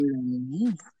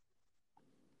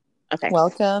Okay.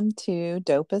 Welcome to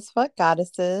Dope as Fuck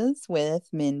Goddesses with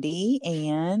Mindy,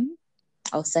 and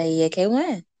I'll say yeah,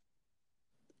 K1.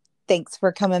 thanks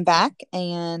for coming back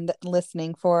and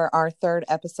listening for our third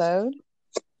episode,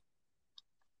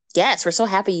 Yes, we're so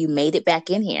happy you made it back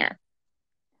in here.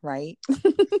 right?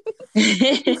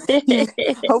 You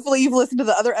hopefully you've listened to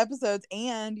the other episodes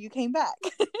and you came back.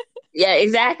 Yeah,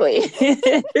 exactly.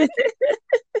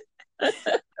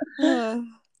 well,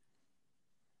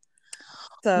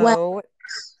 So,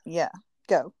 yeah,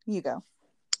 you go.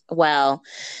 well,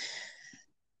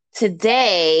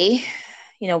 today,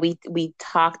 we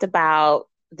talked about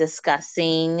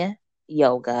discussing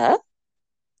yoga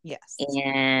Yes.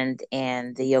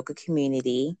 and the yoga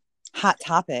community. Hot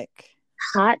topic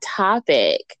Hot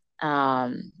topic.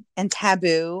 and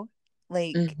taboo.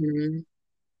 Like, Mhm.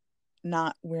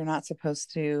 we're not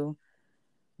supposed to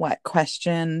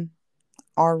question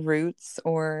our roots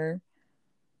or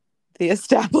the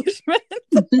establishment.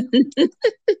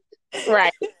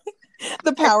 Right.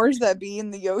 The powers that be in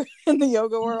the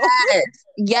yoga world. Yes,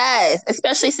 yes.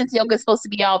 Especially since yoga is supposed to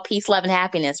be all peace, love, and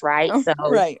happiness, right? Oh, So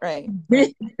right.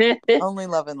 Only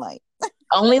love and light.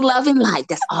 only love and light.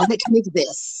 That's all that can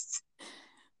exist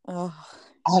Oh,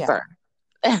 yeah. ever.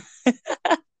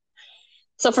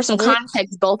 So for some Which,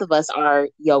 context, both of us are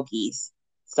yogis.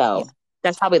 yeah. So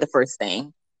that's probably the first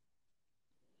thing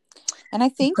And I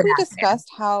to think put we out discussed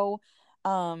how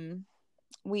um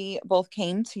we both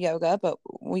came to yoga, but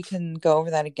we can go over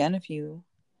that again if you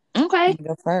there. Okay. want to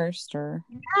go first or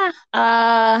Yeah.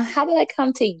 How did I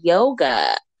come to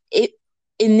yoga? It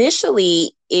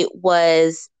initially it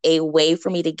was a way for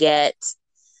me to get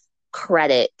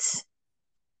credit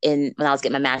in when I was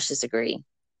getting my master's degree.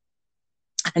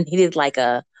 I needed like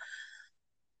a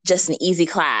just an easy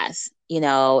class,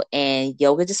 and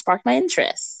yoga just sparked my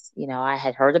interest. I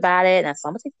had heard about it and I saw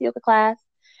I'm gonna take the yoga class.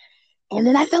 And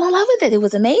then I fell in love with it. It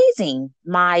was amazing.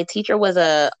 My teacher was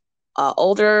a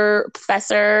older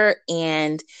professor,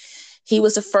 and he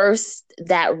was the first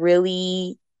that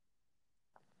really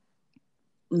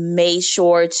made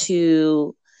sure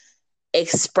to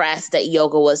express that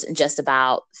yoga wasn't just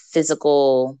about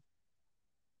physical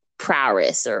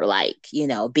prowess or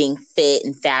being fit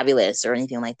and fabulous or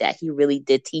anything like that. He really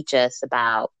did teach us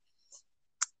about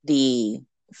the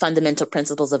fundamental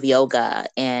principles of yoga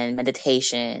and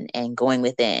meditation and going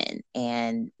within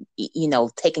and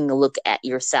taking a look at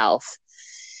yourself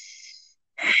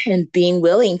and being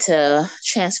willing to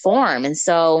transform. And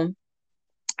so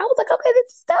I was like, okay,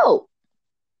 this is dope.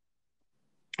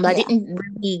 But I yeah. didn't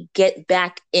really get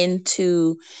back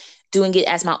into doing it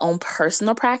as my own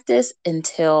personal practice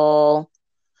until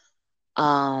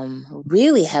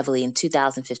really heavily in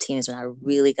 2015 is when I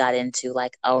really got into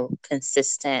like a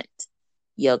consistent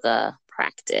yoga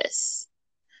practice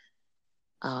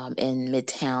in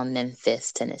Midtown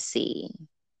Memphis, Tennessee.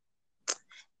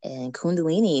 And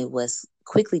Kundalini was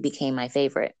quickly became my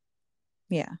favorite.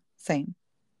 Yeah, same.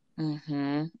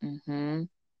 Mm-hmm. Mm-hmm.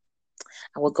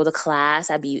 I would go to class.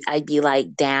 I'd be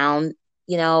like down,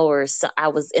 or so I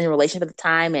was in a relationship at the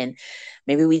time, and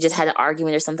maybe we just had an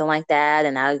argument or something like that.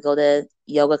 And I would go to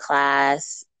yoga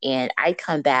class, and I'd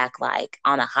come back like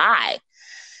on a high,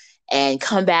 and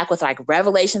come back with like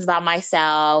revelations about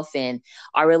myself and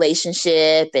our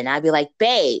relationship. And I'd be like,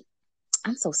 babe,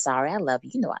 I'm so sorry. I love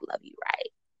you. You know I love you, right?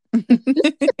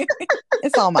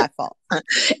 It's all my fault.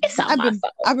 It's all I've my been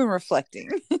fault. I've been reflecting.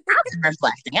 I'm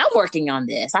reflecting. I'm working on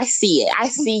this. I see it. I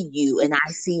see you and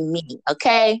I see me.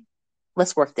 Okay.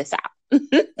 Let's work this out.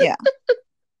 Yeah.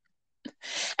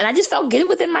 And I just felt good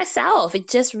within myself. It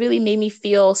just really made me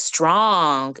feel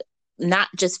strong, not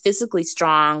just physically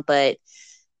strong, but,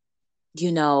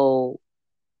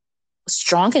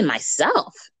 strong in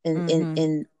myself, in, in, Mm-hmm.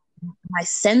 in my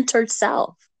centered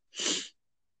self.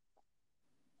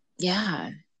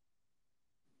 Yeah.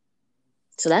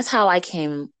 So that's how I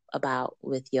came about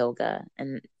with yoga.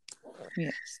 And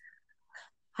Yes.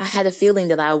 I had a feeling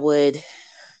that I would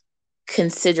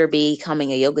consider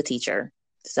becoming a yoga teacher.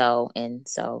 So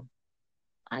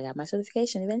I got my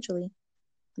certification eventually,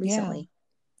 Yeah. recently.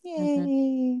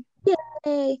 Mm-hmm. Yay.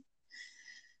 Yay.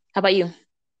 How about you?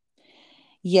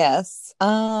 Yes.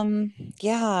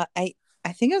 Yeah, I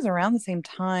think it was around the same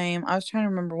time. I was trying to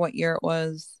remember what year it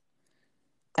was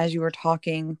as you were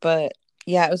talking, but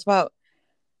yeah, it was about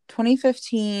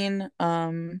 2015.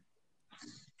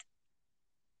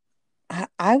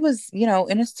 I was,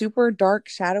 in a super dark,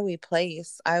 shadowy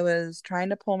place. I was trying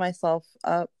to pull myself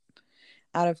up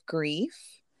out of grief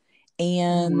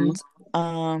Mm-hmm.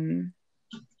 and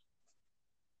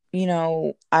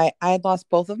I had lost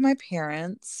both of my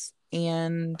parents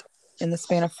and in the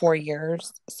span of 4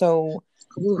 years. So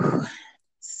Ooh.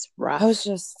 It's I was rough.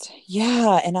 just,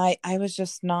 yeah, and I was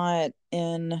just not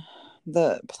in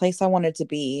the place I wanted to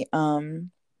be.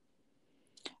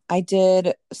 I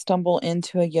did stumble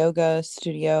into a yoga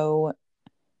studio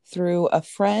through a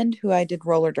friend who I did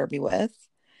roller derby with.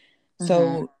 Mm-hmm.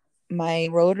 So my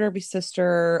roller derby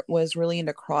sister was really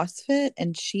into CrossFit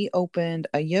and she opened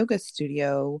a yoga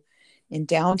studio in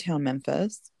downtown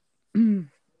Memphis.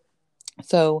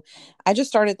 So I just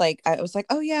started like I was like,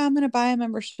 oh yeah, I'm gonna buy a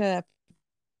membership.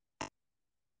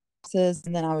 And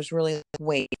then I was really like,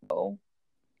 wait, no.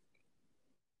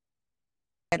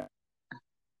 I'm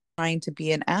trying to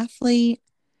be an athlete.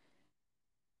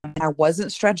 And I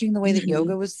wasn't stretching the way that Mm-hmm.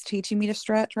 yoga was teaching me to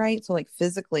stretch, right? So like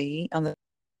physically on the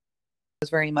was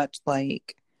very much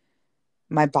like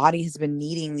my body has been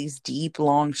needing these deep,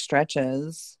 long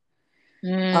stretches.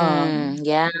 Um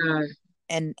Yeah.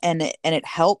 and it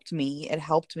helped me. It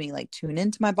helped me like tune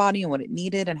into my body and what it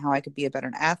needed and how I could be a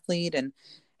better athlete and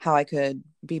how I could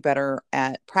be better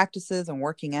at practices and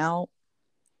working out.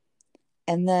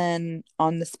 And then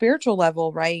on the spiritual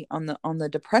level, right, on the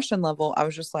depression level, I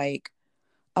was just like,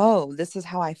 oh, this is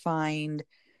how I find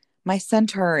my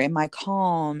center and my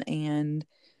calm. And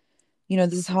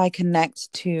this is how I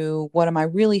connect to what am I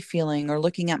really feeling or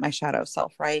looking at my shadow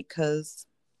self, right? Because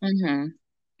Mm-hmm.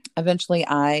 eventually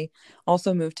I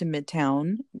also moved to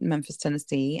Midtown, Memphis,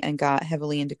 Tennessee, and got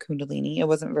heavily into Kundalini. It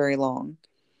wasn't very long.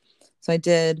 So I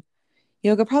did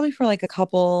yoga probably for like a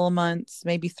couple months,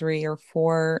 maybe 3 or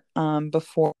 4,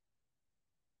 before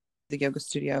the yoga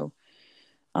studio.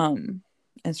 Um,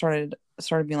 and started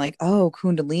being like, oh,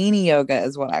 Kundalini yoga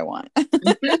is what I want.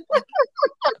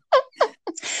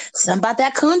 Something about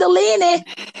that Kundalini.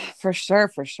 For sure,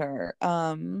 for sure.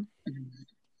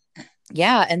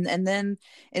 Yeah, and then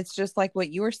it's just like what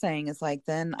you were saying is like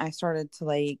then I started to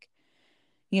like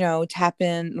tap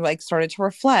in, like started to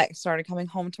reflect, started coming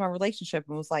home to my relationship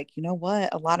and was like, you know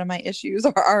what, a lot of my issues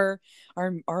are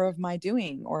of my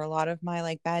doing, or a lot of my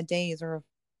like bad days are of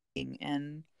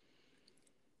and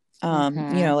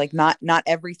Mm-hmm. like not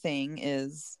everything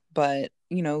is, but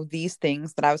these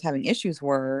things that I was having issues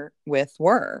were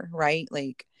right.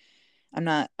 Like I'm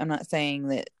not saying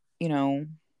that you know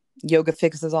yoga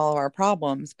fixes all of our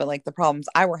problems, but like the problems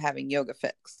I were having, yoga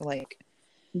fixed. Like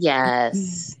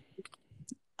Yes.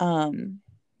 um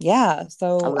yeah, I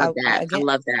so love I that. I again,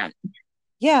 love that.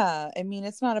 yeah, I mean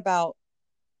it's not about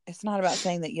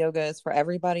saying that yoga is for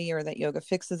everybody or that yoga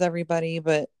fixes everybody,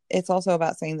 but it's also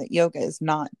about saying that yoga is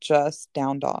not just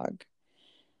down dog.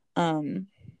 um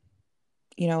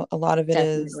a lot of it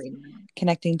is Definitely.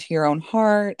 connecting to your own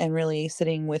heart and really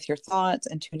sitting with your thoughts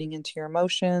and tuning into your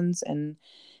emotions and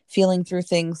feeling through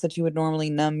things that you would normally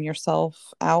numb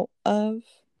yourself out of.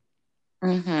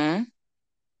 Mm-hmm.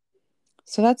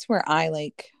 So that's where I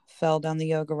like fell down the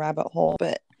yoga rabbit hole.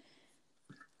 But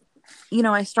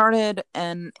I started,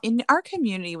 and in our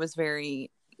community was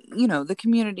very, the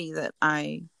community that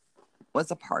I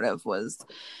was a part of was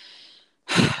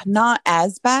not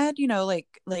as bad,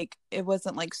 like it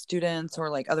wasn't like students or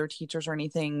like other teachers or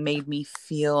anything made me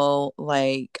feel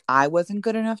like I wasn't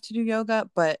good enough to do yoga,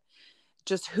 but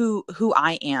just who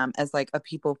I am as like a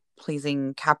people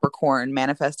pleasing Capricorn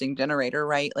manifesting generator,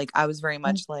 right? Like I was very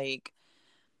much like,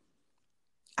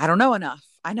 I don't know enough.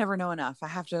 I never know enough. I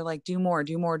have to like do more,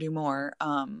 do more, do more.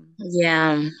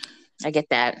 Yeah, I get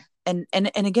that. And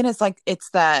again, it's like it's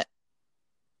that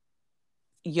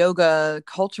yoga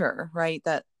culture, right?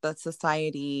 That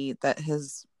society that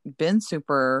has been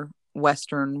super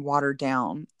Western watered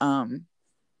down.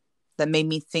 That made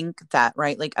me think that,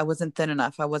 right? Like I wasn't thin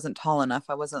enough, I wasn't tall enough,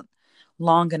 I wasn't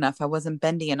long enough, I wasn't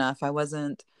bendy enough, I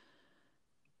wasn't,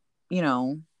 you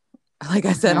know, like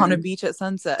I said, on a Mm-hmm. beach at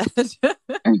sunset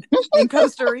in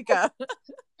Costa Rica.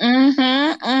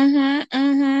 Mm-hmm. Mm-hmm.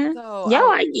 Mm-hmm. So Yeah,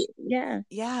 I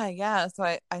yeah. yeah. So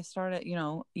I started,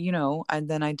 and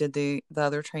then I did the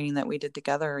other training that we did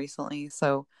together recently.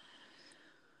 So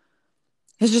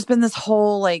it's just been this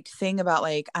whole like thing about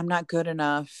like I'm not good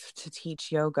enough to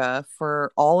teach yoga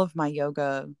for all of my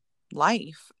yoga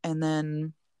life. And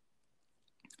then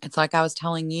it's like I was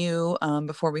telling you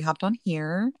before we hopped on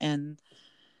here, and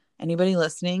anybody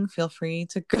listening, feel free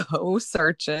to go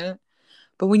search it.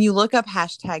 But when you look up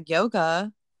hashtag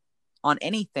yoga on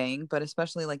anything, but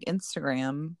especially like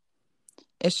Instagram,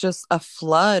 it's just a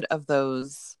flood of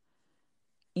those,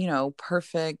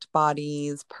 perfect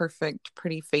bodies, perfect,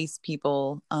 pretty face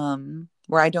people,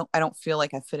 where I don't feel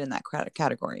like I fit in that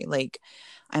category. Like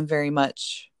I'm very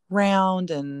much round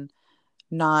and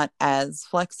not as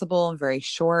flexible and very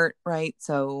short, right?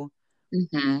 So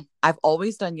Mm-hmm. I've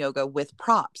always done yoga with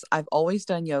props. I've always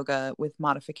done yoga with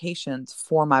modifications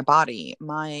for my body.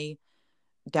 My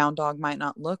down dog might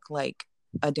not look like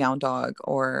a down dog,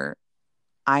 or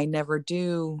I never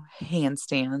do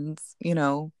handstands,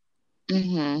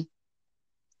 Mm-hmm.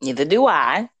 Neither do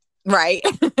I. Right.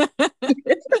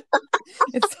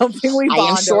 It's something we I am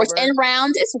bond short over. and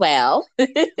round as well.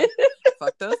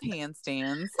 Fuck those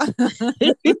handstands.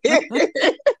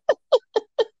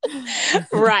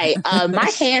 Right.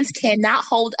 My hands cannot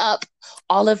hold up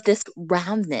all of this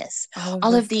roundness, All of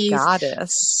all this of these,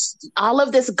 goddess. all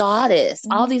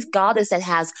these Mhm. goddess that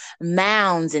has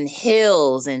mounds and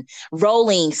hills and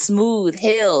rolling smooth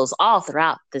hills all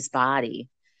throughout this body.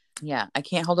 Yeah, I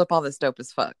can't hold up all this dope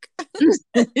as fuck.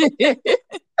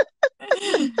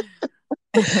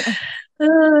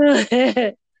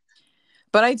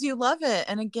 But I do love it.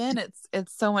 And again,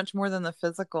 it's so much more than the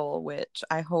physical, which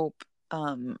I hope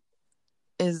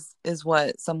is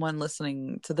what someone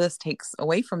listening to this takes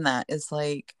away from that, is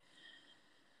like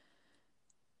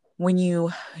when you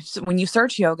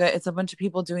search yoga, it's a bunch of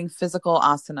people doing physical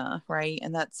asana, right?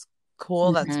 And that's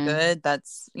cool, that's Mhm. good,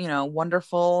 that's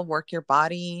wonderful. Work your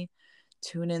body,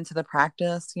 tune into the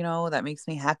practice, that makes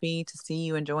me happy to see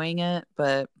you enjoying it.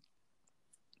 But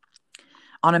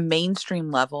on a mainstream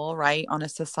level, right, on a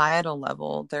societal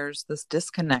level, there's this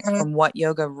disconnect from what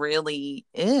yoga really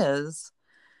is,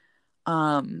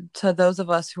 to those of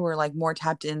us who are like more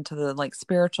tapped into the like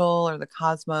spiritual or the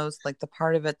cosmos, like the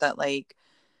part of it that like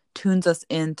tunes us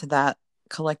into that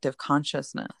collective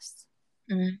consciousness.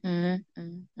 Mhm.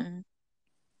 Mhm.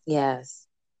 Yes.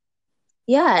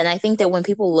 Yeah, and I think that when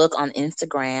people look on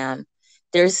Instagram,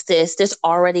 there's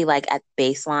already like at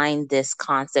baseline this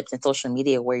concept in social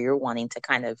media where you're wanting to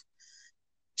kind of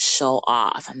show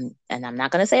off. And I'm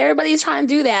not going to say everybody's trying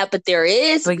to do that, but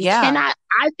But yeah.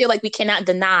 I feel like we cannot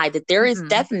deny that there is Mm-hmm.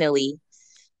 definitely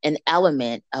an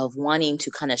element of wanting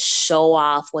to kind of show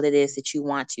off what it is that you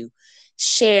want to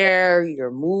share,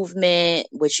 your movement,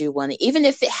 what you want to, even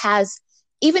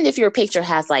if your picture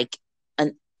has like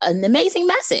an amazing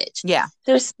message, Yeah,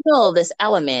 there's still this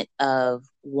element of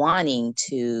wanting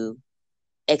to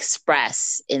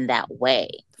express in that way,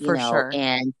 for sure.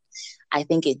 and I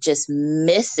think it just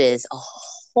misses a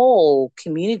whole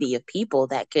community of people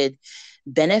that could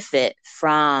benefit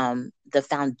from the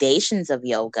foundations of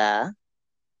yoga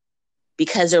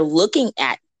because they're looking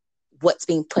at what's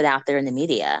being put out there in the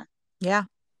media. Yeah.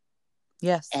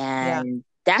 Yes. Yeah. And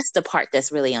that's the part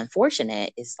that's really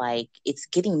unfortunate. It's like it's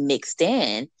getting mixed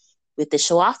in with the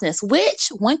show offness, which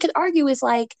one could argue is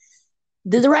like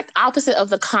the direct opposite of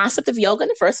the concept of yoga in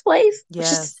the first place,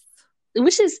 Yes.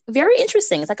 which is very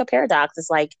interesting. It's like a paradox. It's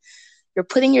like you're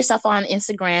putting yourself on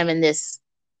Instagram in this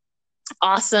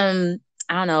awesome,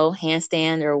 I don't know,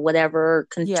 handstand or whatever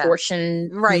Yeah. contortion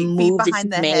Right. Feet move that behind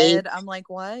you've the made. head. I'm like,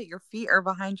 what? Your feet are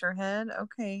behind your head?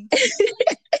 Okay.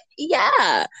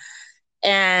 Yeah.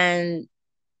 And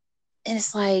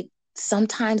it's like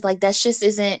sometimes like that just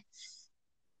isn't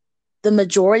the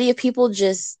majority of people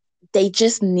they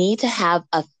just need to have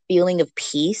a feeling of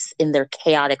peace in their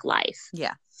chaotic life.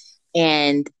 Yeah.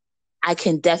 And I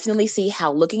can definitely see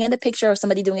how looking at a picture of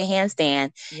somebody doing a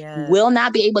handstand Yes. will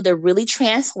not be able to really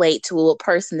translate to a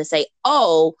person to say,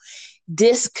 oh,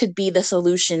 this could be the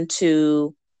solution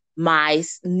to my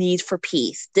need for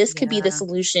peace. This could be the Yeah.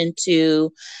 solution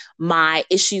to my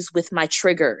issues with my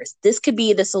triggers. This could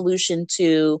be the solution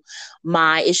to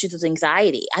my issues with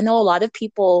anxiety. I know a lot of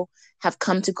people have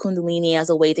come to Kundalini as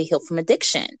a way to heal from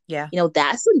addiction. Yeah.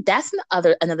 That's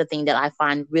another thing that I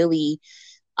find really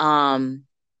um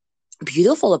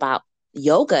beautiful about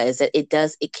yoga is that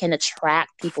it can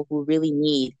attract people who really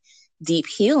need deep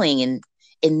healing and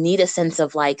need a sense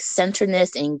of like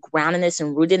centeredness and groundedness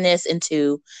and rootedness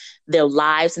into their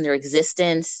lives and their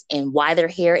existence and why they're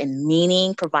here and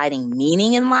meaning, providing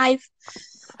meaning in life.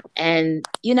 And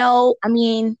I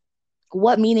mean,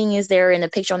 what meaning is there in a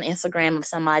picture on Instagram of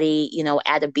somebody,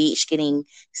 at a beach getting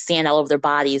sand all over their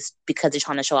bodies because they're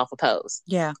trying to show off a pose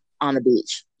Yeah. on the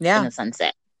beach in Yeah. the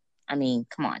sunset? I mean,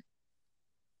 come on.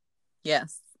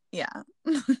 Yes. Yeah.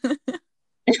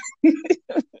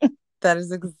 That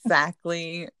is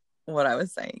exactly what I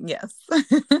was saying. Yes.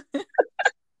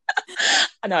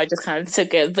 I know I just kind of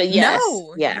took it, but yes,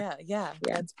 No. yeah, Yeah. Yeah.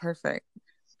 yeah. That's perfect.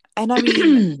 And I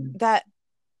mean, that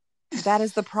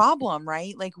is the problem,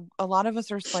 right? Like a lot of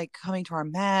us are like coming to our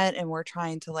mat and we're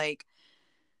trying to like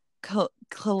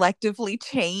collectively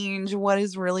change what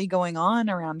is really going on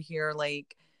around here.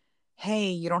 Like, hey,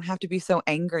 you don't have to be so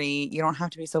angry, you don't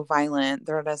have to be so violent,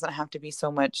 there doesn't have to be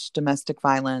so much domestic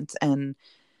violence. And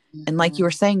like you were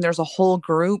Mhm. saying, there's a whole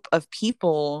group of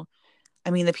people,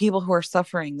 I mean, the people who are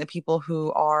suffering, the people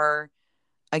who are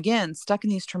again, stuck in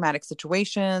these traumatic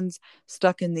situations,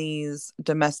 stuck in these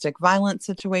domestic violence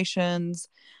situations.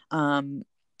 Um,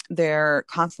 they're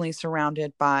constantly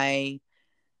surrounded by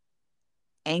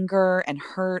anger and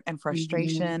hurt and Mm-hmm.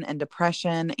 frustration and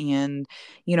depression, and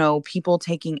people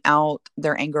taking out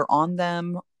their anger on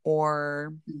them.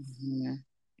 Or Mm-hmm.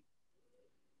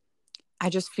 I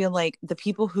just feel like the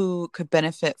people who could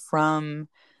benefit from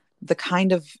the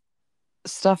kind of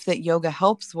stuff that yoga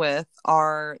helps with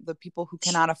are the people who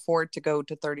cannot afford to go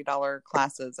to $30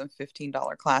 classes and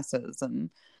 $15 classes, and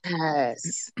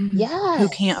Yes. who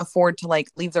can't Yes. afford to like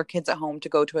leave their kids at home to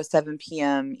go to a 7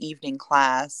 p.m. evening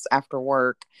class after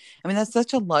work. I mean, that's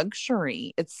such a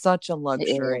luxury. It's such a It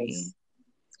luxury. is.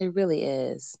 It really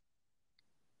is.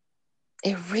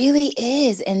 It really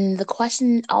is. And the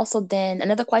question also then,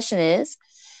 another question is,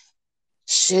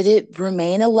 should it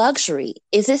remain a luxury?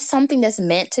 Is it something that's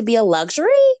meant to be a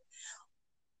luxury?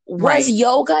 Was Right.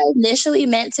 yoga initially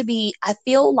meant to be? I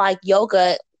feel like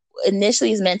yoga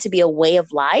initially is meant to be a way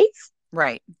of life.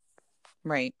 Right.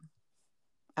 Right.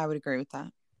 I would agree with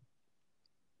that.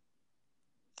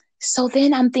 So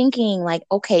then I'm thinking, like,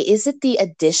 okay, is it the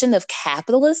addition of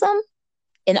capitalism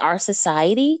in our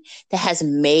society that has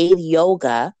made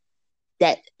yoga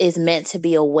that is meant to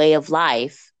be a way of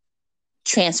life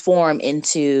transform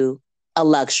into a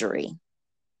luxury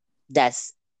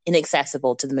that's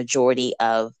inaccessible to the majority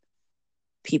of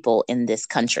people in this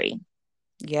country?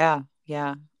 Yeah.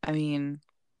 Yeah. I mean,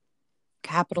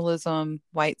 capitalism,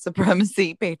 white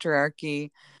supremacy,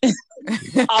 patriarchy,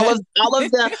 All of those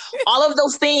things, all of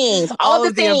all the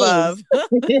of the above.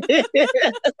 things.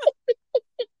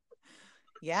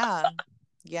 Yeah.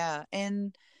 Yeah.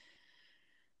 And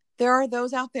there are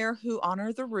those out there who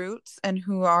honor the roots and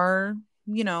who are,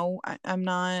 I'm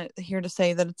not here to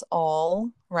say that it's all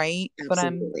right,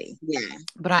 Absolutely. Yeah.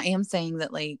 but I am saying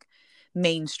that like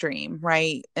mainstream,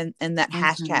 right? And that Mm-hmm.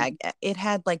 hashtag, it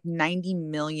had like 90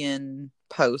 million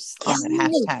posts on that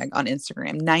Yes. hashtag on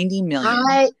Instagram. 90 million.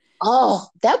 I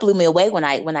that blew me away when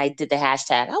I did the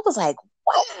hashtag. I was like,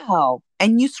 wow.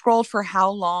 And you scrolled for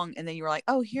how long, and then you were like,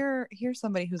 oh, here's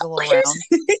somebody who's a little Here's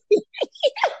round.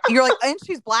 You're like, and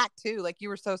she's black too. Like you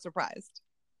were so surprised.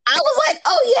 I was like,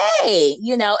 oh yay,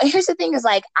 and here's the thing is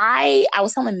like I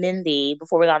was telling Mindy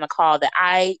before we got on the call that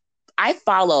I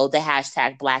follow the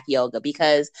hashtag Black Yoga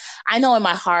because I know in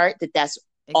my heart that that's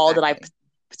all that I Exactly.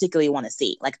 particularly want to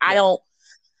see. Like I Yeah. don't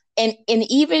and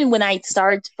even when I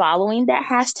started following that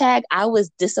hashtag, I was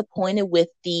disappointed with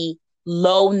the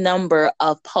low number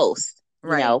of posts,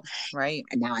 Right. Right.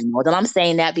 And now I know that I'm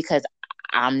saying that because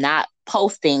I'm not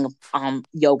posting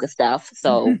yoga stuff.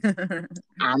 So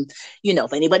I'm,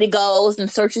 if anybody goes and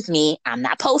searches me, I'm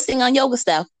not posting on yoga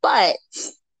stuff, but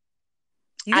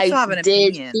You can still I have an did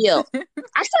opinion. feel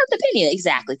I still have an opinion.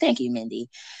 Exactly. Thank you, Mindy.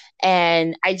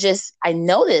 And I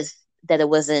noticed that it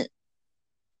wasn't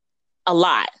a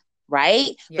lot, right?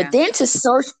 But Yeah. then to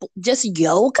search just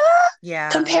yoga Yeah.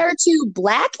 compared to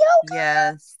black yoga,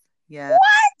 Yes. Yes.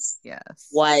 what? Yes.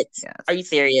 What? Are Yes. you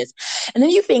serious? And then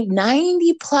you think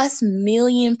 90 plus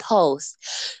million posts.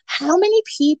 How many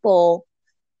people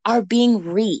are being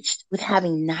reached with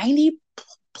having 90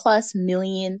 plus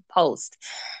million posts?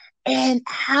 And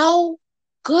how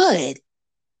good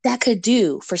that could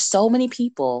do for so many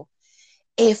people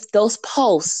if those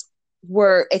posts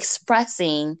were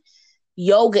expressing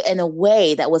yoga in a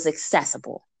way that was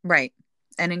accessible Right.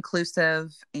 And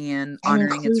inclusive and and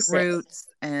honoring its inclusive. roots.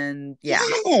 And yeah.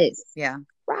 Yes, Yeah.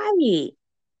 right.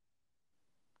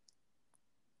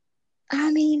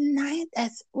 I mean,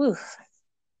 that's oof.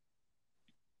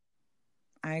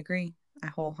 I agree. I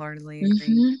wholeheartedly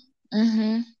agree. Mm-hmm.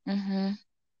 Mm-hmm. Mm-hmm.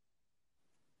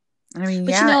 I mean,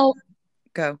 But yeah,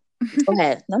 go. go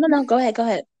ahead. No, no, no. Go ahead. Go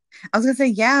ahead. I was gonna say,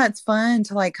 yeah, it's fun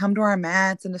to like come to our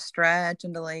mats and to stretch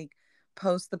and to like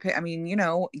post I mean,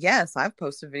 yes, I've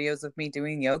posted videos of me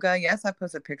doing yoga. Yes, I've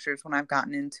posted pictures when I've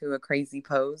gotten into a crazy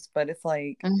pose, but it's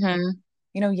like,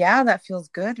 Mm-hmm. yeah, that feels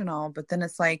good and all, but then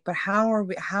it's like, but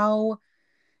how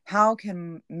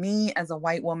can me as a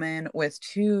white woman with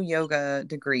 2 yoga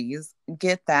degrees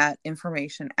get that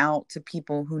information out to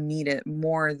people who need it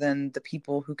more than the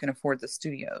people who can afford the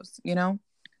studios?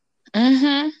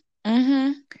 Mm-hmm.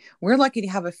 Mm-hmm. We're lucky to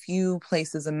have a few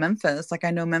places in Memphis. Like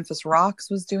I know Memphis Rocks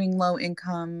was doing low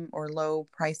income or low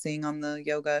pricing on the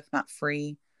yoga, if not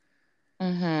free.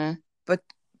 Mm-hmm. But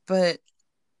but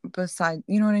beside,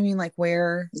 you know what I mean? Like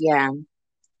where? Yeah.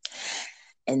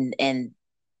 And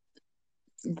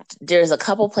there's a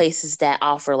couple places that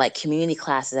offer like community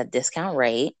classes at discount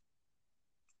rate,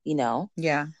 you know.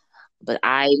 Yeah. But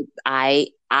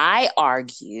I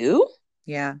argue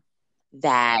Yeah.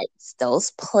 that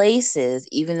those places,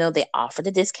 even though they offer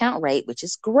the discount rate, which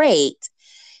is great,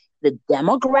 the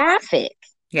demographic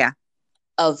Yeah.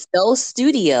 of those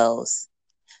studios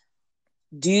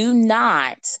do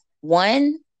not,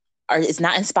 one, or is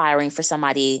not inspiring for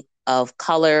somebody of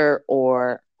color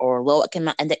or low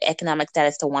economic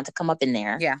status to want to come up in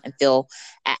there Yeah. and feel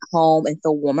at home and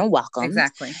feel warm and welcomed.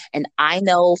 Exactly. And I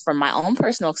know from my own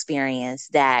personal experience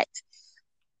that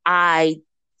I,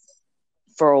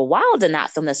 for a while, did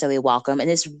not feel necessarily welcome. And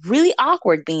it's really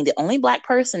awkward being the only Black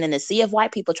person in a sea of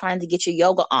white people trying to get your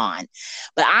yoga on.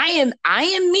 But I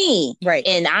am me. Right.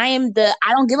 And I am the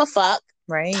I don't give a fuck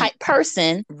Right. type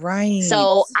person. Right.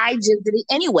 So I just did it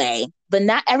anyway. But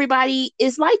not everybody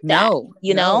is like that. No,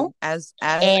 you know? As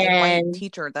a white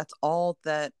teacher, that's all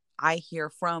that I hear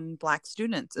from Black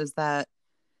students, is that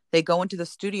they go into the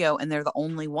studio and they're the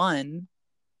only one.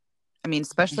 I mean,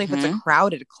 especially if it's a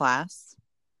crowded class.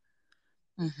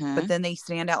 But then they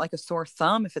stand out like a sore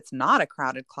thumb if it's not a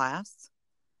crowded class.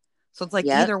 So it's like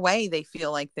either way, they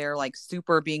feel like they're like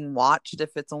super being watched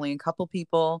if it's only a couple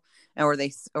people, or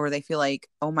they feel like,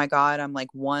 oh my God, I'm like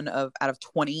one out of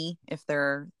 20 if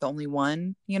they're the only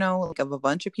one, you know, like of a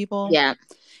bunch of people. Yeah.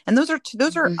 And those are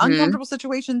uncomfortable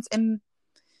situations in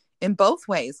both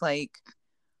ways. Like,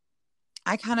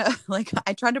 I kind of like,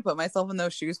 I tried to put myself in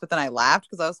those shoes, but then I laughed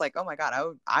because I was like, oh my God,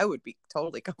 I would be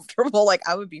totally comfortable. Like,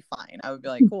 I would be fine. I would be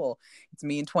like, cool, it's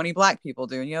me and 20 Black people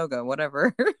doing yoga,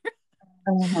 whatever.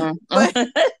 But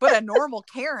a normal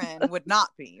Karen would not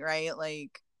be, right?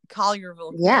 Like,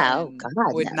 Collierville Karen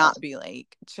would not be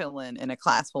like chilling in a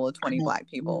class full of 20 Black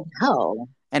people. No.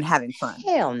 And having fun.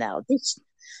 Hell no.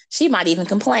 She might even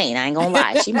complain. I ain't gonna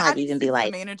lie. She might even be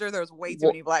like, manager, there's way too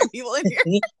many Black people in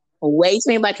here. Way too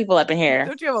many Black people up in here.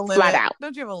 Don't you have a limit? Flat out.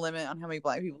 Don't you have a limit on how many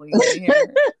Black people you get in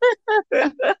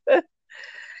here?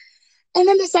 And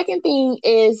then the second thing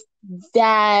is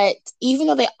that even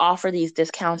though they offer these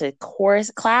discounted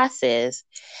course classes,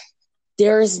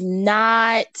 there's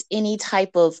not any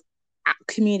type of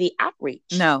community outreach.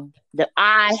 No. That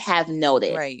I have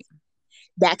noted. Right.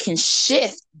 That can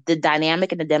shift the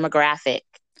dynamic and the demographic.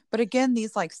 But again,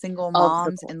 these like single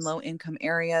moms in low income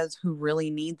areas who really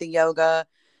need the yoga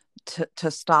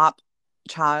to stop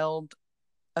child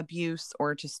abuse,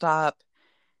 or to stop,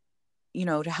 you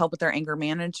know, to help with their anger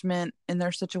management in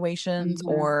their situations,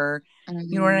 or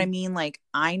you know what I mean? Like,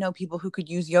 I know people who could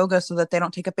use yoga so that they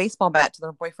don't take a baseball bat to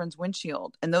their boyfriend's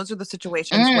windshield. And those are the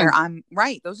situations where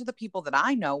those are the people that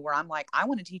I know where I'm like, I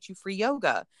want to teach you free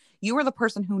yoga. You are the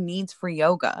person who needs free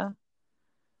yoga.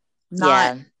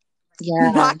 Not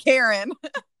Karen.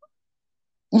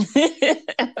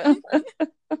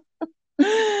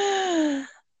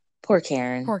 Poor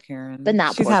Karen. But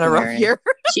not she's poor had Karen. A rough year.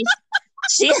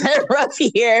 She had a rough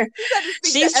year.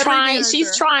 She's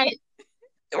trying.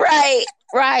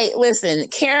 Right. Listen,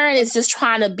 Karen is just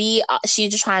trying to be.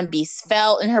 She's just trying to be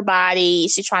svelte in her body.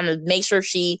 She's trying to make sure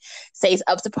she stays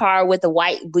up to par with the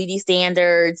white beauty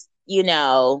standards. You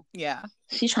know. Yeah.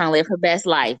 She's trying to live her best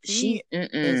life. She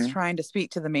is trying to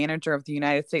speak to the manager of the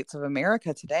United States of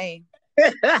America today.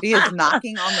 She is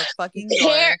knocking on the fucking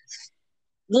door.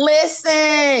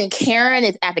 Listen, Karen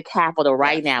is at the Capitol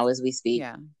right now as we speak.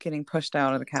 Yeah, getting pushed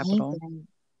out of the Capitol.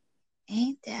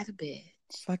 Ain't that a bitch?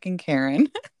 Fucking Karen.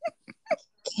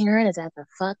 Karen is at the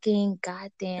fucking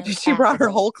goddamn She Capitol. brought her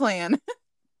whole clan.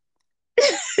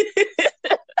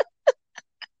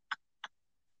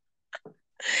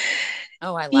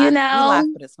 Oh, I laugh. You know, we laugh,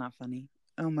 but it's not funny.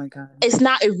 Oh my God.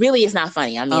 It really is not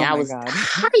funny. I mean, I was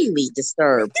highly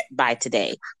disturbed by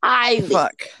today.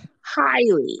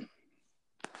 Highly.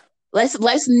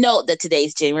 Let's note that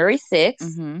today's January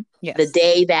 6th. Yes. The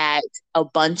day that a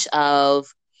bunch of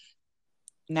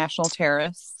national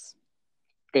terrorists,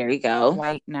 there you go,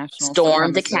 white national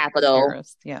stormed the Capitol.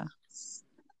 Yeah.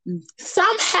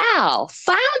 Somehow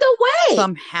found a way.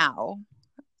 Somehow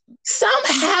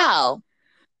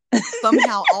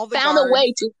all the found guards, a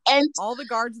way to end. All the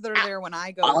guards that are there when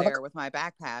I go there with my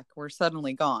backpack were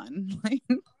suddenly gone.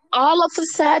 All of a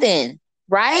sudden,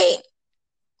 right?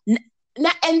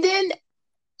 And then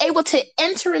able to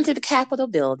enter into the Capitol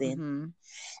building.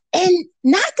 And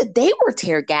not that they were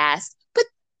tear gassed, but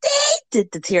they did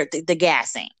the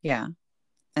gassing. Yeah.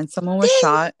 And someone was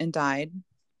shot and died.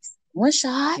 Was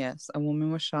shot? Yes, a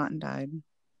woman was shot and died.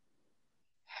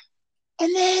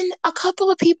 And then a couple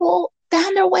of people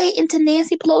found their way into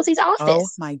Nancy Pelosi's office. Oh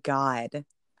my God.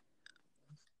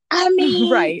 I mean,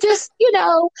 right. Just, do.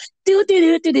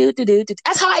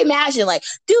 That's how I imagine, like,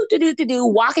 do,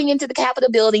 walking into the Capitol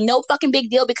building. No fucking big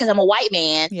deal because I'm a white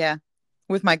man. Yeah.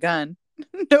 With my gun.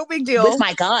 No big deal. With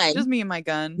my gun. Just me and my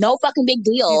gun. No fucking big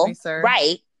deal. Excuse me, sir.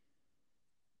 Right.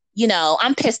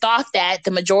 I'm pissed off that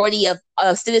the majority of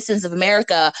citizens of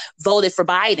America voted for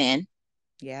Biden.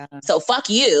 Yeah. So fuck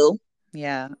you.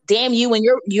 Yeah. Damn you and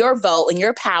your vote and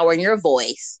your power and your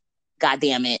voice. God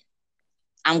damn it.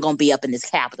 I'm going to be up in this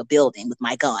Capitol building with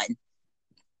my gun,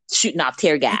 shooting off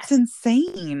tear gas. It's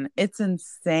insane. It's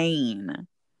insane.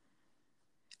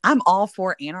 I'm all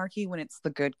for anarchy when it's the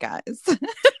good guys.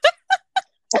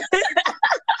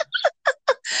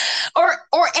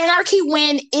 or anarchy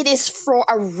when it is for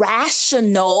a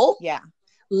rational,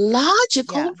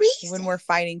 logical reason. When we're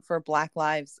fighting for Black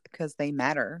lives because they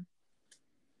matter.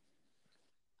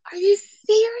 Are you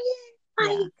serious?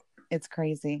 Yeah, it's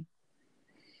crazy.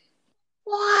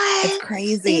 What? It's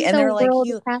crazy. And they're like,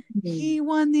 he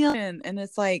won the election. And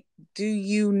it's like, do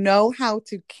you know how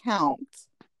to count?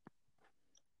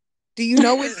 Do you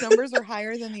know which numbers are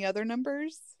higher than the other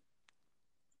numbers?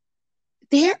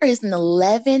 There is an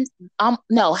 11.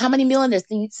 No, how many million? There's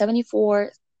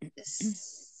 74,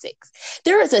 6.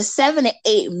 There is a 7 to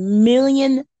 8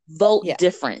 million vote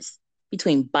difference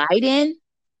between Biden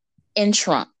and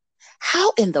Trump.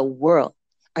 How in the world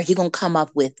are you going to come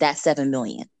up with that 7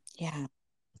 million? Yeah.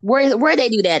 Where they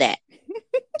do that at?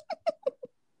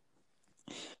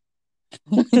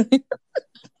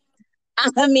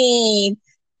 I mean,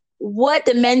 what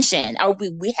dimension are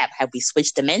we have we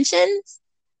switched dimensions?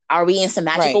 Are we in some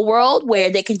magical world where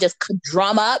they can just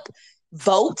drum up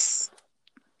votes?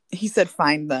 He said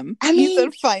find them. He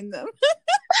said find them.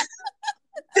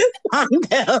 Find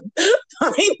them.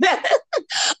 Find them.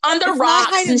 Under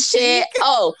rocks and shit.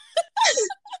 Oh.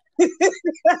 This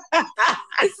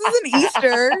isn't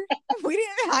Easter. We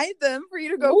didn't hide them for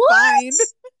you to go find.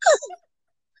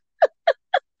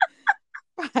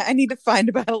 I need to find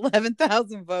about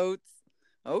 11,000 votes.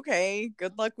 Okay,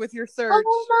 good luck with your search.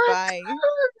 Bye.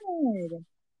 God.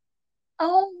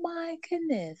 Oh my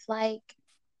goodness. Like,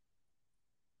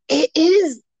 it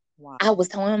is. Wow. I was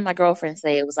telling my girlfriend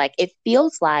today, it was like, it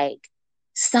feels like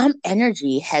some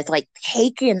energy has like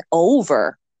taken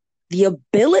over the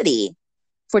ability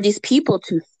for these people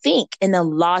to think in a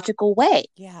logical way.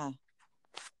 Yeah.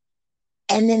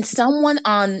 And then someone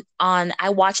on I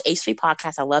watch H3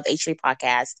 Podcast. I love H3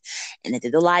 Podcast. And they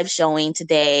did a live showing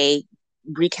today,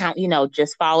 recount,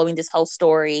 just following this whole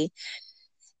story.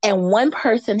 And one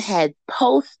person had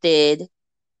posted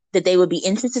that they would be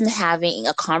interested in having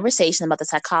a conversation about the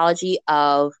psychology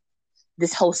of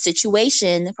this whole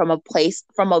situation from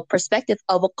a perspective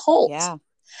of a cult. Yeah.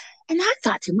 And I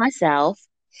thought to myself,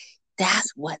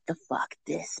 that's what the fuck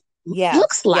this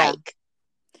looks like.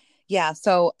 Yeah.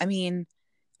 So, I mean,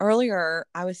 earlier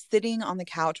I was sitting on the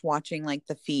couch watching like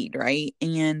the feed, right?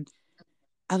 And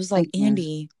I was like,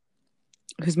 Andy,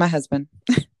 who's my husband,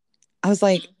 I was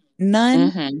like,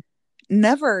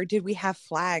 never did we have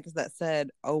flags that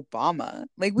said Obama.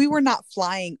 Like, we were not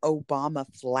flying Obama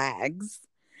flags.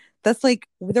 That's like,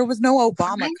 there was no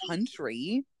Obama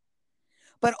country.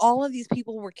 But all of these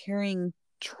people were carrying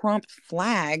Trump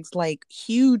flags, like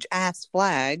huge ass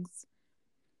flags.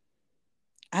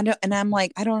 And I'm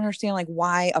like, I don't understand, like,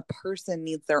 why a person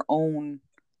needs their own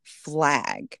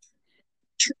flag.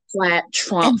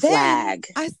 Trump flag.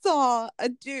 I saw a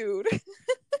dude.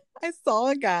 I saw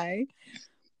a guy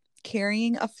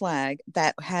carrying a flag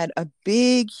that had a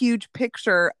big, huge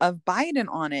picture of Biden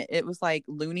on it. It was like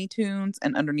Looney Tunes,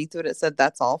 and underneath it said,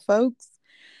 "That's all, folks."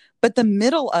 But the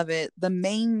middle of it, the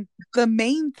main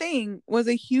thing was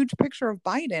a huge picture of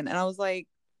Biden, and I was like,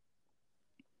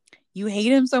 "You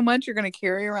hate him so much, you're going to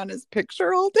carry around his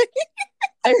picture all day."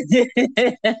 I was like,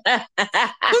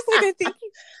 I think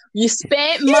you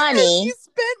spent money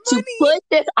to put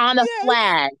this on a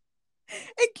flag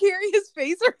and carry his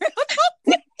face around.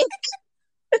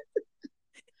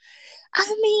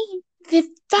 I mean, that's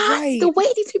the way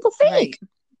these people think. Right.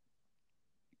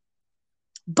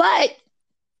 But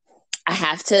I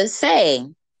have to say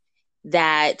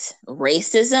that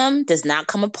racism does not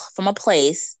come from a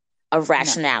place of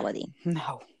rationality.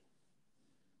 No.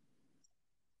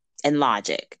 And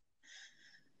logic.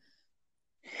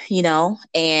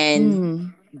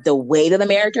 And the way that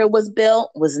America was built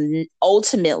was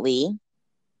ultimately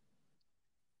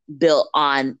built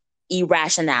on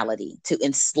irrationality to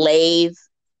enslave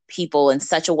people in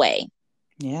such a way.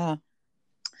 Yeah.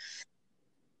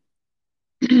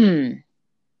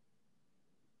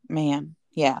 Man,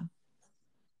 yeah.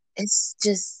 It's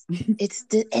just,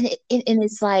 and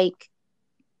it's like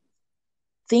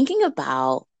thinking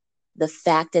about the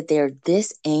fact that they're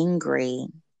this angry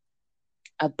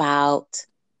about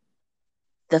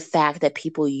the fact that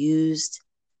people used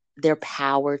their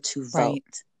power to vote.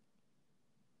 Right.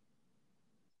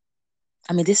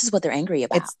 I mean, this is what they're angry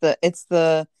about. It's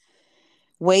the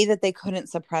way that they couldn't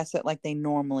suppress it like they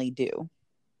normally do.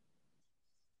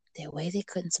 The way they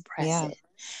couldn't suppress Yeah. it.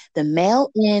 The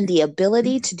mail-in, the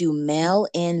ability to do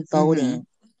mail-in voting,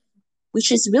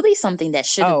 which is really something that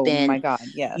should have been my God,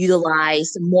 yes.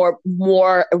 utilized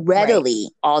more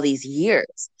readily all these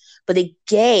years. But it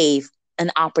gave an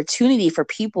opportunity for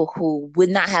people who would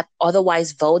not have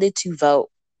otherwise voted to vote.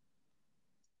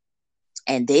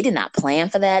 And they did not plan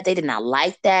for that. They did not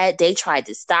like that. They tried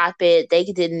to stop it. They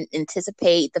didn't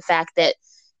anticipate the fact that,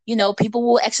 people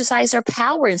will exercise their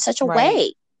power in such a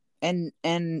way. And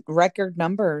record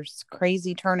numbers,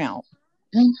 crazy turnout.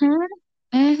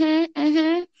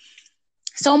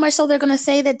 So much so they're going to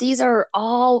say that these are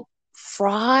all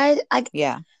fraud.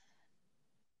 Yeah.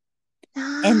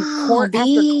 No, And court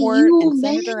after court and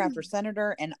senator after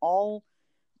senator and all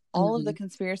of the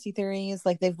conspiracy theories,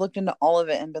 like they've looked into all of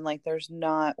it and been like, there's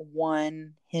not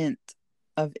one hint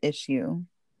of issue.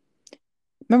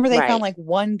 Remember they found like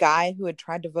one guy who had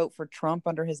tried to vote for Trump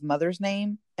under his mother's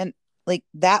name, and like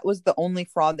that was the only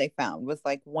fraud they found, was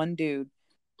like one dude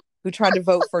who tried to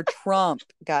vote for Trump,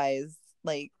 guys.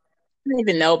 Like, I didn't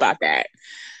even know about that.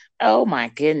 Oh my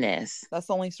goodness. That's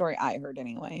the only story I heard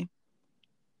anyway.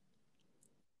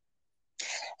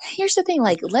 Here's the thing,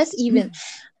 like let's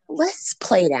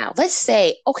play it out. Let's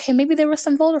say, okay, maybe there was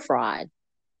some voter fraud.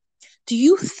 Do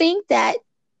you think that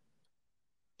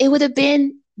it would have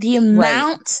been the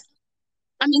amount?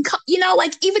 I mean,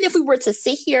 like even if we were to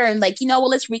sit here and like,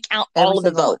 let's recount all of the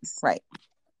votes. Right.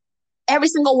 Every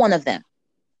single one of them.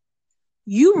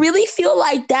 You really feel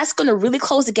like that's going to really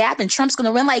close the gap and Trump's going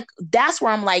to win? Like, that's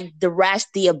where I'm like,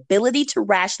 the ability to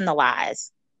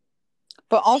rationalize.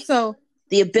 But also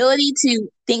the ability to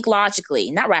think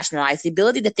logically, not rationalize, the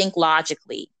ability to think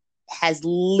logically has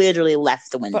literally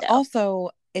left the window. But also,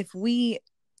 if we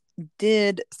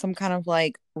did some kind of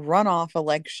like runoff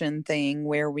election thing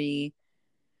where we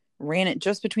ran it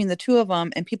just between the two of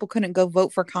them and people couldn't go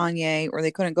vote for Kanye or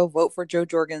they couldn't go vote for Joe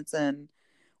Jorgensen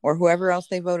or whoever else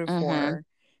they voted for,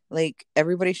 like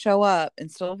everybody show up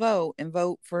and still vote and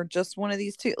vote for just one of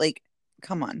these two. Like,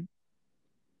 come on.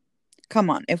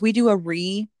 If we do a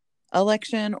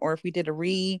re-election or if we did a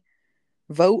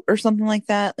re-vote or something like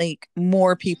that, like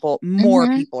more people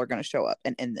are going to show up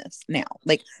and end this now.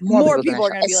 Like more people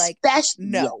are going to be like,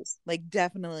 no, like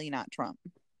definitely not Trump.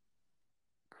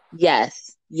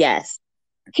 Yes.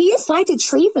 He incited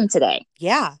treason today.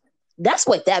 Yeah. That's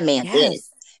what that man did.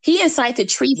 He incited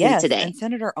treason today. And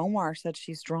Senator Omar said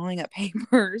she's drawing up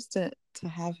papers to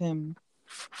have him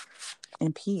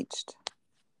impeached.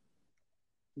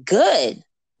 Good.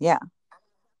 Yeah.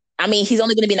 I mean, he's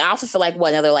only going to be in office for like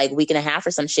another like week and a half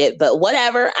or some shit, but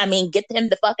whatever. I mean, get him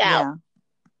the fuck out. Yeah.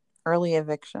 Early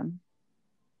eviction.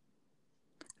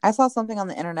 I saw something on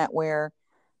the internet where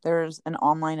there's an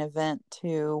online event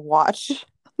to watch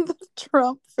the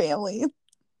Trump family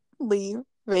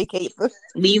vacate the.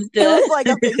 It was like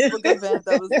a Facebook event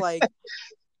that was like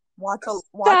watch a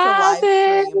live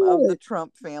stream of the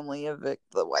Trump family evict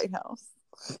the White House.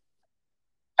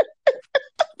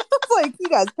 It's like, you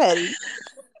guys petty.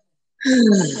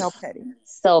 How petty.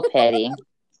 So petty.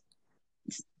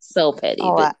 So petty.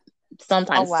 But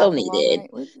sometimes so needed.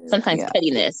 Sometimes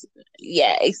pettiness.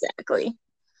 Yeah, exactly.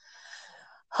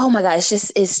 Oh my God,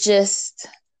 it's just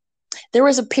there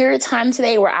was a period of time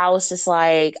today where I was just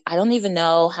like, I don't even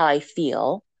know how I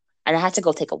feel. And I had to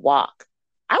go take a walk.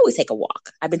 I always take a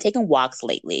walk. I've been taking walks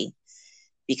lately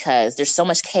because there's so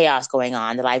much chaos going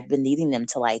on that I've been needing them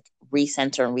to like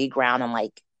recenter and reground and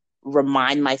like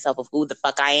remind myself of who the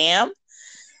fuck I am.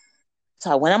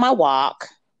 So I went on my walk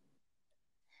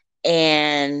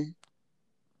and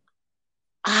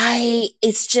it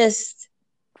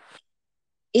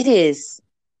is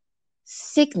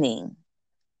sickening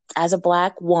as a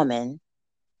Black woman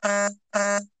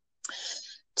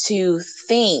to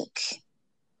think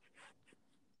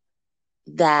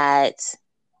that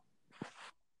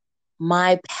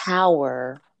my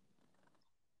power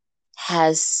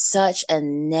has such a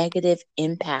negative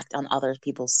impact on other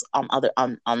people's on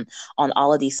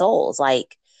all of these souls.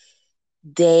 Like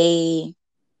they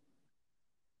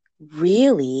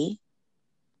really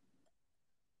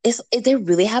they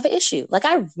really have an issue. Like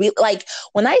I really like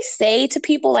when I say to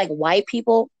people like white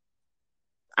people,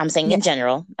 I'm saying in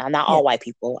general, not all white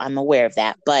people, I'm aware of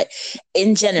that, but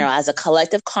in general, as a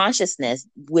collective consciousness,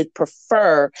 would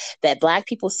prefer that Black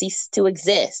people cease to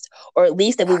exist, or at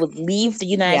least that we would leave the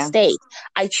United States.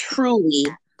 I truly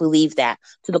believe that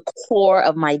to the core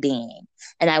of my being.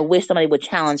 And I wish somebody would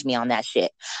challenge me on that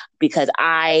shit, because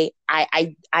I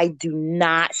do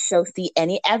not see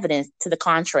any evidence to the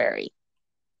contrary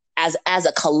as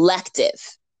a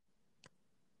collective.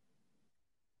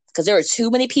 because there were too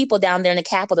many people down there in the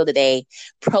Capitol today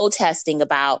protesting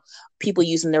about people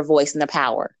using their voice and their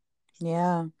power.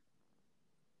 Yeah.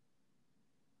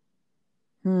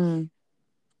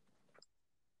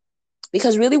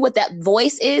 Because really what that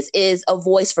voice is a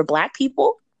voice for Black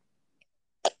people.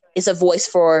 It's a voice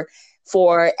for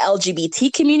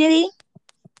LGBT community.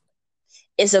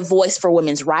 It's a voice for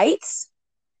women's rights.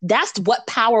 That's what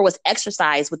power was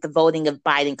exercised with the voting of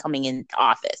Biden coming into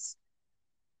office.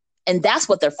 And that's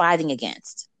what they're fighting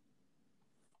against.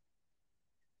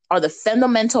 Are the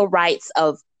fundamental rights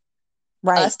of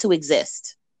us to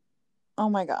exist. Oh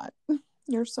my God.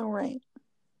 You're so right.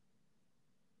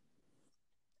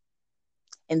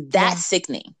 And that's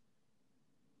sickening.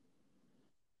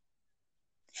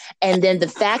 And then the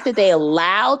fact that they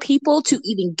allow people to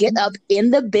even get up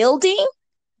in the building,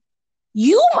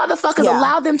 you motherfuckers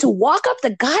allow them to walk up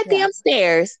the goddamn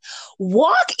stairs,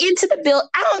 walk into the building.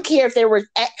 I don't care if they were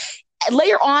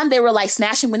later on, they were like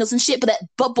smashing windows and shit,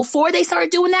 but before they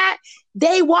started doing that,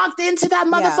 they walked into that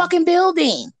motherfucking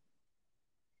building,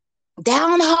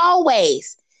 down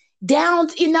hallways, down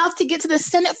enough to get to the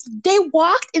Senate. They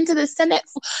walked into the Senate.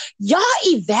 Y'all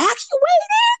evacuated?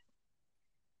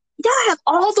 Y'all have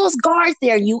all those guards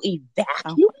there. You evacuate?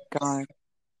 Oh my God.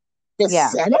 The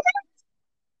Senate?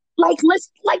 Let's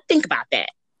think about that.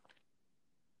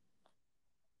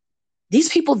 These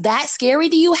people that scary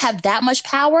to you have that much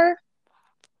power?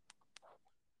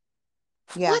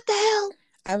 Yeah. What the hell?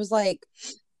 I was like,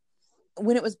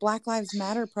 when it was Black Lives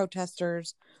Matter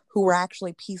protesters who were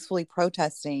actually peacefully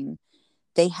protesting,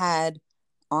 they had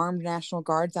armed National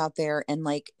Guards out there and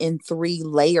like in 3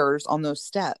 layers on those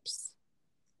steps.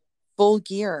 Full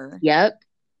gear. Yep.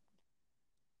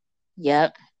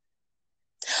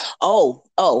 Oh,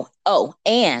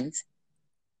 and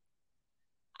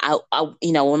I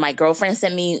when my girlfriend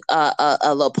sent me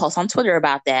a little post on Twitter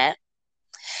about that,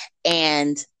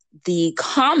 and the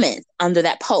comment under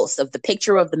that post of the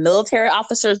picture of the military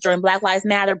officers during Black Lives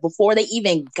Matter before they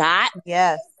even got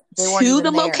to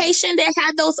the location that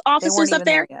had those officers up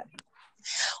there.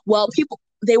 Well,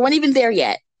 they weren't even there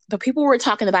yet. But people were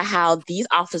talking about how these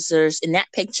officers in that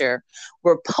picture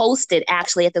were posted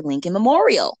actually at the Lincoln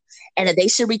Memorial, and that they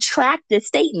should retract this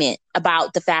statement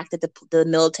about the fact that the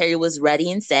military was ready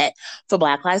and set for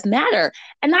Black Lives Matter.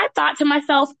 And I thought to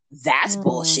myself, that's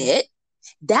bullshit.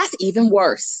 That's even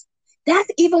worse. That's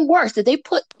even worse that they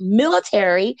put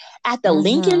military at the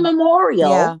Lincoln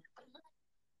Memorial,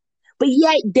 but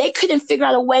yet they couldn't figure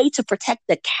out a way to protect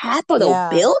the Capitol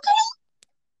building.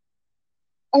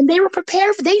 And they were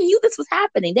prepared they knew this was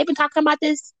happening. They've been talking about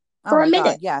this for a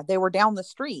minute. God, yeah, they were down the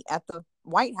street at the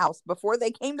White House before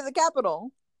they came to the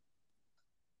Capitol.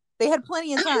 They had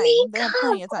plenty of time.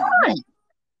 Plenty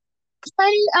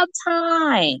of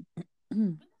time.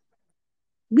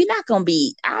 We're not gonna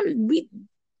be.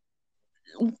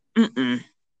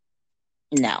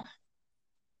 No,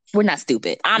 we're not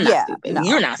stupid. I'm not stupid. No,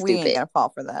 you're not stupid. We ain't gonna fall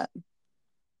for that.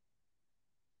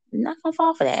 We're not gonna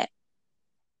fall for that.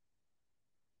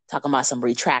 Talking about some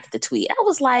retract the tweet. I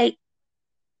was like,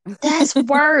 that's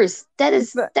worse. That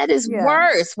is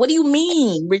worse. What do you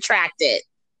mean retract it?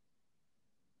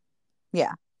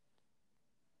 Yeah.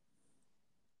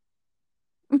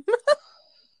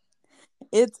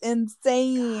 It's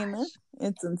insane.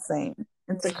 It's insane.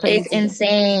 It's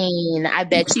insane. I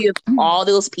bet you if all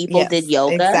those people did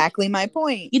yoga. Exactly my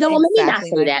point. You know what? Let me not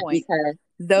say that because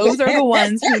those are the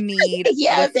ones who need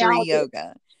the free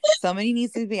yoga. Somebody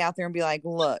needs to be out there and be like,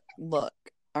 look.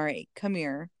 All right, come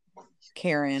here,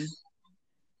 Karen.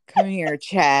 Come here,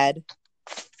 Chad.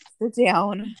 Sit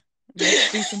down.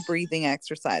 Let's do some breathing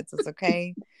exercises,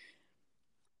 okay?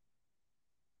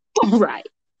 Right.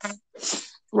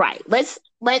 Let's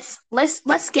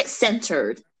get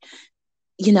centered.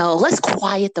 Let's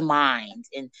quiet the mind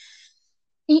and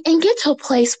get to a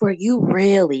place where you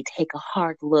really take a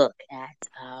hard look at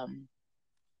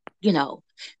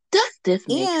does this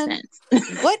make sense?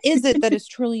 What is it that is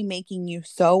truly making you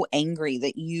so angry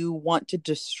that you want to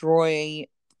destroy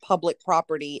public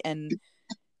property? And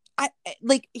I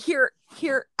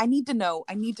need to know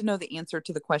the answer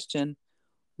to the question,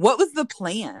 what was the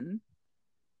plan?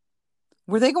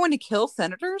 Were they going to kill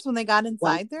senators when they got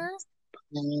inside there?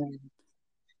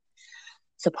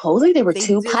 Supposedly there were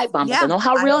 2 pipe bombs. I don't know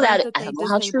how real that is. I don't know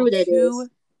how true that is. 2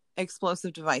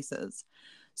 explosive devices.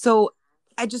 So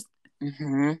I just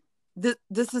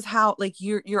this is how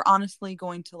you're honestly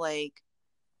going to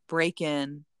break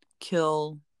in,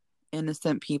 kill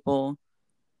innocent people,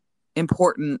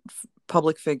 important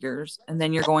public figures, and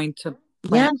then you're going to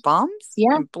plant bombs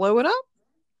and blow it up.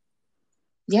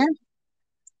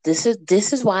 This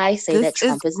is why I say This that is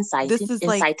Trump is this is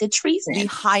like incited the treason.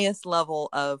 highest level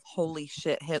of holy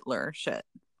shit Hitler shit.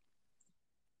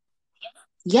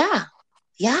 Yeah,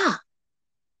 yeah,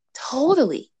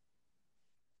 totally.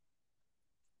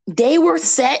 They were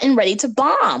set and ready to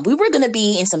bomb. We were gonna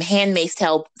be in some Handmaid's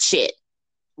Tale shit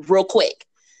real quick.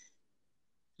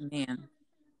 Man.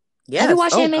 Have you Yes.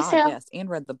 watched Oh Handmaid's God, Tale? yes. And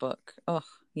read the book. Oh,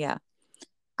 yeah.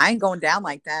 I ain't going down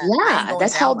like that. I ain't Yeah, going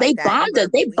that's how down they like that. You bombed better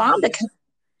it. They bombed believe. the.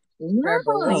 You better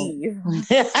No. believe.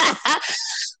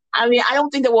 I mean, I don't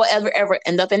think that we'll ever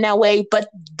end up in that way, but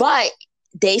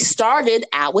they started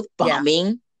out with Yeah.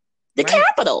 bombing the Right.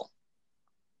 Capitol.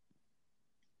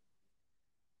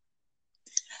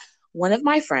 One of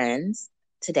my friends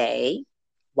today,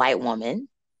 white woman,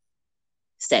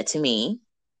 said to me,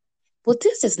 "Well,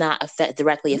 this does not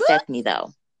directly affect me,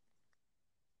 though."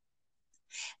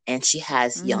 And she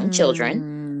has young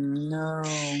children, No.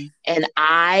 and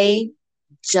I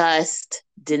just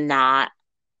did not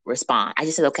respond. I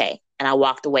just said, "Okay," and I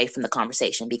walked away from the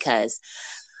conversation because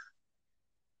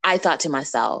I thought to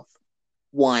myself,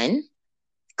 one,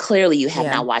 clearly you have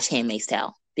Yeah. not watched Handmaid's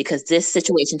Tale because this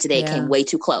situation today came Yeah. way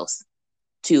too close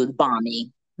to the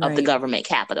bombing of the Right. government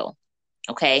capital.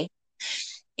 Okay.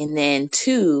 And then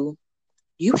two,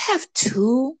 you have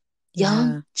two young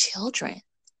Yeah. children.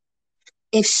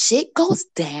 If shit goes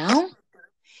down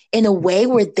in a way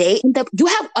where they end up, you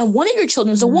have one of your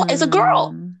children is a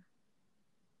girl.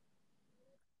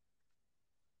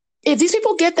 If these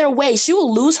people get their way, she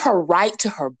will lose her right to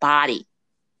her body.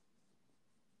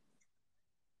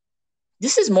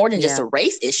 This is more than just Yeah. a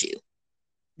race issue.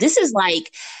 This is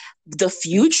like the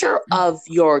future of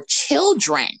your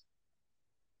children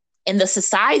and the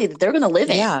society that they're going to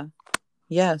live in. Yeah.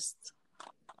 Yes.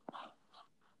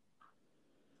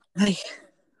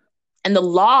 And the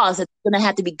laws that they're going to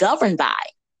have to be governed by.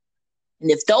 And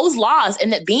if those laws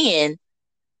end up being,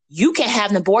 you can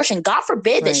have an abortion, God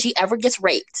forbid that she ever gets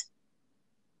raped.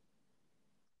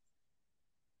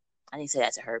 I didn't say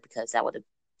that to her because that would have,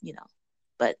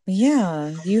 but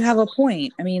yeah, you have a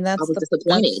point. I mean, I was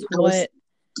disappointed. what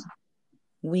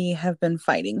we have been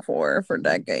fighting for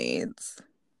decades,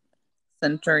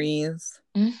 centuries.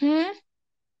 Mm-hmm.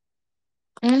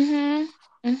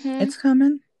 Mm-hmm. Mm-hmm. It's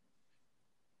coming.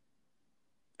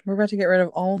 We're about to get rid of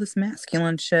all this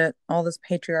masculine shit, all this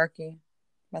patriarchy.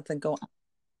 About to go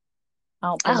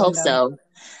out the I hope window. so.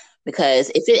 Because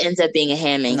if it ends up being a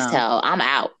Handmaid's Tale, I'm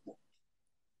out.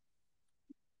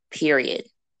 Period.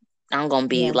 I'm gonna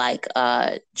be like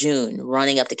June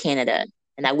running up to Canada.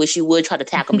 And I wish you would try to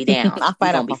tackle me down. I'll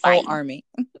fight up a whole army.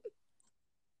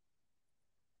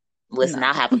 Listen,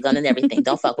 I'll have a gun and everything.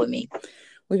 Don't fuck with me.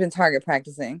 We've been target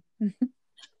practicing.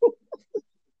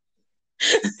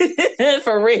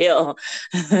 For real.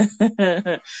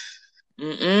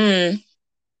 Mm-mm.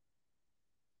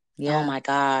 Yeah. Oh my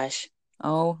gosh.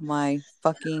 Oh my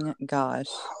fucking gosh.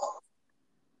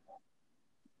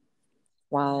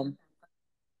 Wow.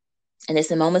 And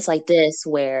it's in moments like this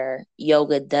where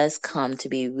yoga does come to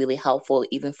be really helpful,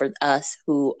 even for us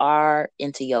who are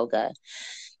into yoga.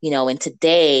 And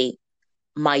today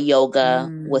my yoga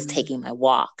was taking my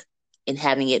walk and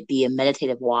having it be a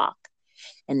meditative walk.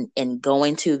 And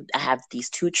I have these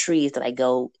two trees that I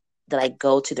go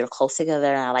to, they're close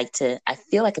together, and I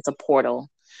feel like it's a portal.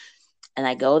 And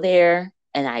I go there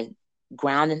and I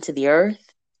ground into the earth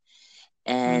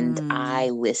and I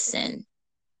listen.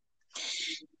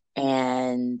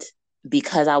 And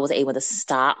because I was able to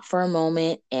stop for a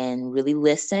moment and really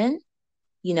listen,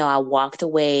 I walked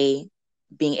away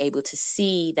being able to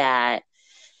see that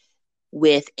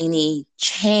with any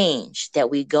change that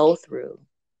we go through,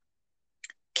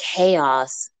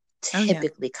 chaos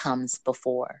typically comes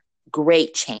before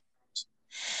great change.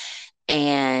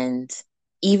 And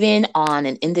even on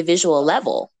an individual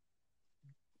level,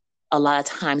 a lot of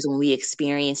times when we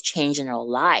experience change in our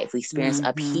life, we experience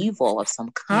upheaval of some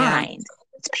kind. Yeah.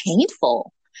 It's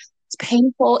painful. It's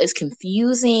painful. It's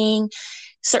confusing.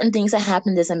 Certain things that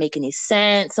happen doesn't make any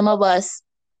sense. Some of us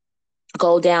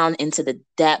go down into the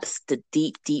depths, the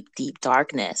deep, deep, deep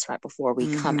darkness right before we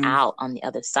come out on the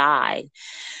other side,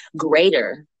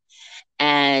 greater.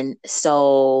 And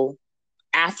so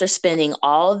after spending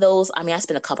all those, I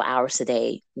spent a couple hours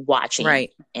today watching,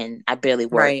 and I barely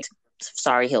worked.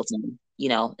 Sorry, Hilton.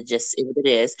 It is what it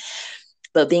is.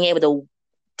 But being able to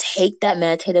take that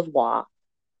meditative walk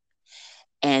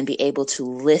and be able to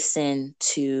listen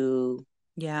to,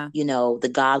 the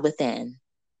God within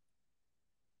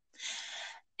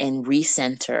and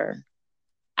recenter,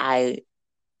 I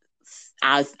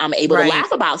I'm able to Right.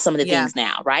 laugh about some of the Yeah, things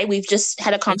now, right? We've just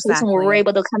had a conversation where we're exactly.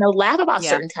 able to kind of laugh about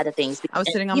Yeah. certain kind of things, I was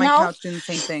because, sitting on my couch doing the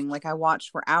same thing. Like I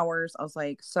watched for hours. I was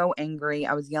like so angry.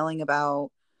 I was yelling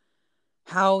about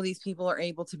how these people are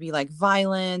able to be like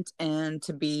violent and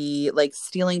to be like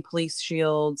stealing police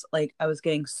shields. Like I was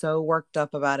getting so worked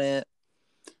up about it.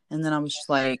 And then I was just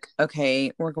like,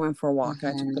 okay, we're going for a walk.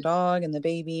 I took the dog and the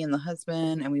baby and the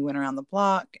husband and we went around the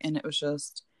block, and it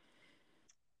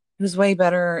was way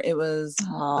better. It was a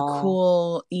oh,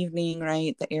 cool evening,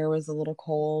 right? The air was a little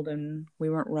cold and we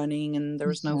weren't running and there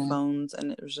was no mhm, phones,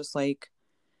 and it was just like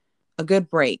a good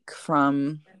break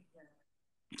from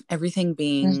everything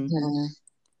being mhm.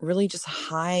 really just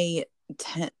high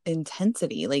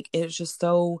intensity. Like it was just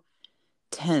so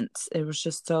tense. It was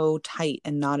just so tight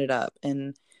and knotted up.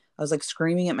 And I was like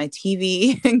screaming at my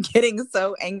TV and getting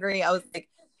so angry. I was like,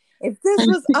 if this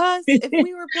was us, if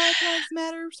we were Black Lives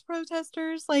Matter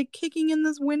protesters, like kicking in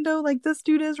this window like this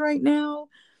dude is right now.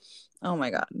 Oh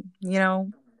my God. You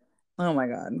know? Oh my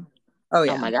God. Oh Oh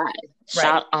yeah. my God. Right.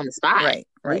 Shot on the spot. Right.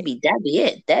 We'd Right. be dead, be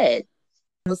it, dead.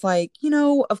 I was like,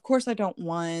 of course I don't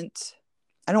want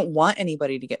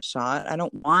anybody to get shot. I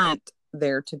don't want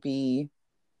there to be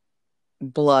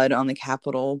blood on the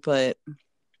Capitol, but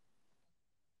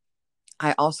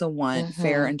I also want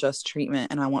fair Hmm. and just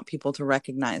treatment, and I want people to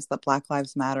recognize that Black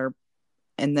Lives Matter,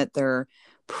 and that they're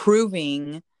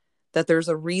proving that there's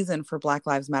a reason for Black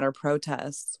Lives Matter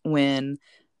protests when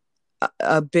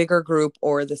a bigger group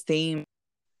or the same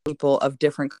people of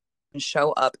different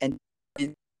show up and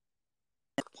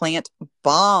plant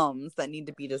bombs that need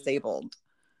to be disabled.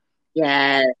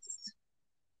 Yes.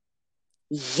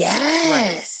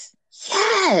 Right. Yes.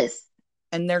 Yes.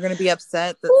 And they're going to be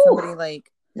upset that Whew. somebody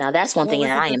like, Now that's one what thing was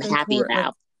that it I am that they happy tore, like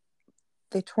about.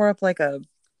 they tore up like a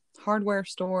hardware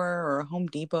store or a Home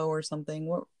Depot or something.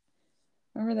 What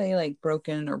were they like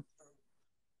broken or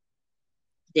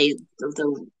The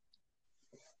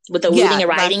with the yeah, looting and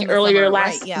last rioting in the earlier summer,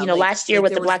 right? last, Yeah, last year like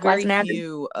with there the was Black Lives very Matter.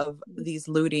 few of these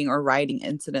looting or rioting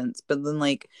incidents, but then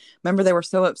like remember they were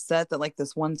so upset that like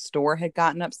this one store had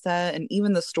gotten upset, and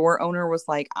even the store owner was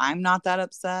like, I'm not that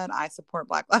upset. I support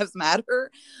Black Lives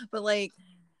Matter. But like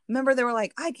remember they were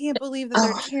like, I can't believe that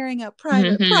they're Oh, tearing up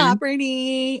private mm-hmm,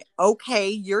 property. Okay,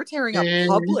 you're tearing up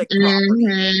public property.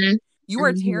 mm-hmm, You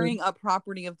are mm-hmm, tearing up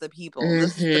property of the people.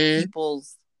 This is the mm-hmm.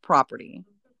 people's property.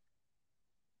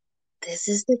 This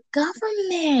is the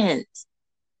government.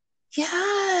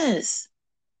 Yes.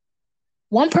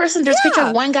 One person, there's a picture of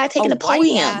Yeah. one guy A taking a white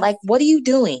podium. ass Like, what are you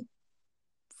doing?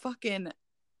 fucking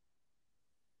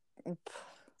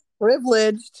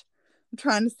privileged. I'm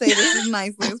trying to say this as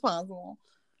nicely as possible.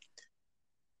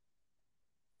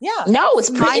 Yeah. No, it is.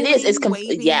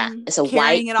 Smiling, Yeah, waving, it's a white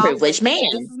carrying it off privileged like,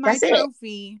 this man. is my That's it.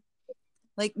 trophy.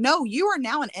 Like, no, you are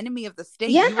now an enemy of the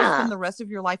state. You will Yeah. spend the rest of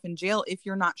your life in jail if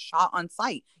you're not shot on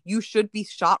sight. You should be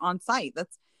shot on sight.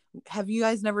 Have you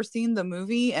guys never seen the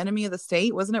movie Enemy of the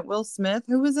State? Wasn't it Will Smith?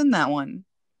 Who was in that one?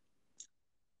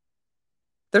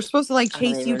 They're supposed to like I don't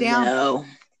chase you even down. know.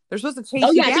 They're supposed to Oh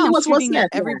chase you yeah, I think it down, was Will shooting at Smith.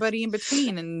 Yeah. everybody in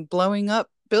between and blowing up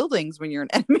buildings when you're an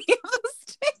enemy of the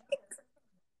state.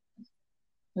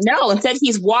 No, instead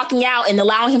he's walking out and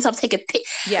allowing himself to take a pic.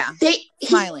 Yeah, He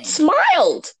smiling.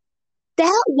 smiled.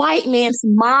 That white man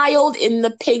smiled in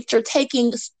the picture,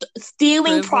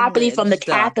 stealing property from the Privileged,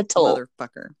 Capitol.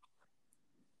 motherfucker.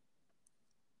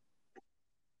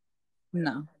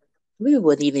 No, We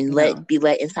wouldn't even no. be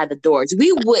let inside the doors.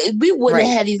 We wouldn't Right.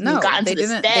 have even No, gotten to they the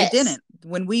didn't. They steps. didn't.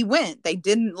 When we went, they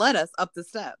didn't let us up the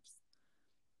steps.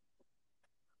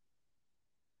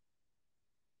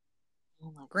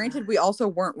 Oh my Granted, God. we also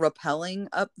weren't rappelling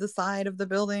up the side of the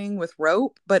building with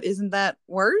rope, but isn't that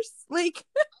worse? Like,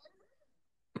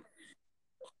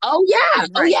 Oh yeah,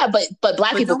 oh right. yeah, but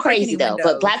black But people don't break any crazy though.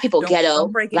 But black windows. people Don't ghetto,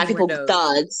 break black any people windows.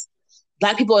 thugs,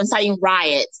 black people inciting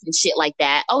riots and shit like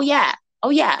that. Oh yeah, oh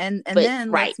yeah. And But then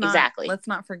right, exactly. let's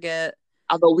not forget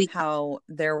Although we, how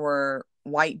there were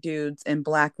white dudes in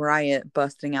Black Riot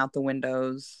busting out the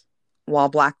windows while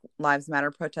Black Lives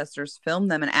Matter protesters filmed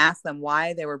them and asked them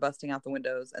why they were busting out the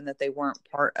windows and that they weren't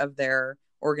part of their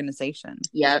organization.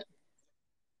 yep,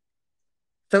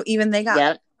 So even they got,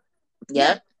 yep, yeah,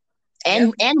 yep,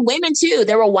 yep, and women too.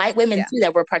 There were white women yeah. too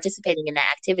that were participating in that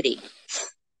activity.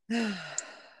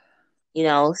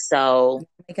 So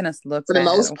Making us look for the bad,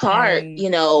 most part, okay?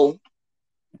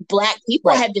 black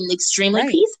people Right, have been extremely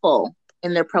right. peaceful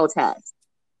in their protests.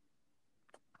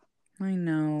 I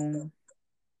know.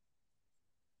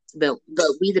 But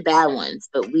we the bad ones.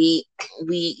 But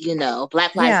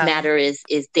Black Lives Yeah. Matter is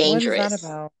What is that dangerous.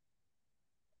 about?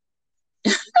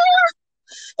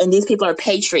 And these people are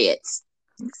patriots.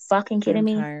 Are you fucking kidding I'm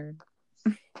me? tired.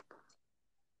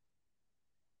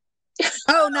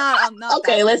 Oh, not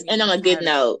Okay, that let's many. end on I'm a good tired of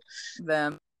note.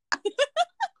 them.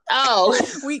 Oh,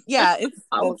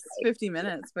 It's 50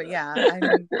 minutes, but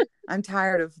yeah, I'm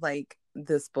tired of like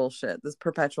this bullshit, this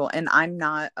perpetual, and I'm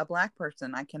not a Black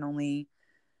person. I can only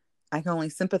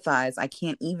sympathize. I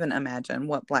can't even imagine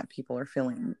what Black people are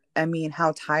feeling. I mean,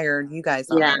 how tired you guys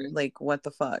yeah, are. Like, what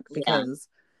the fuck? yeah. Because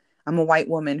I'm a white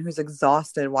woman who's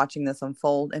exhausted watching this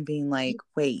unfold and being like,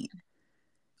 wait,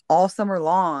 all summer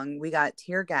long, we got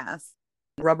tear gas,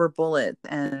 rubber bullets,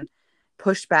 and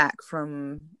pushback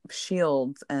from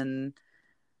shields, and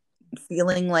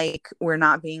feeling like we're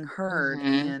not being heard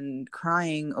Mm-hmm. and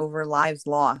crying over lives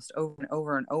lost over and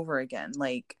over and over again.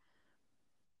 Like,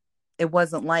 it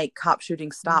wasn't like cop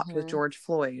shooting stopped with Mm-hmm. George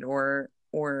Floyd or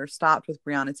stopped with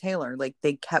Breonna Taylor. Like,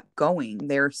 they kept going.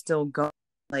 They're still going.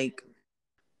 Like,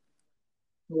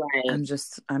 Right,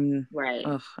 I'm right.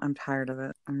 ugh, I'm tired of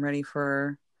it. I'm ready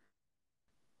for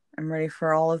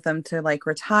all of them to like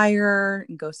retire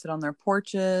and go sit on their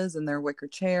porches and their wicker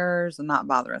chairs and not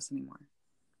bother us anymore.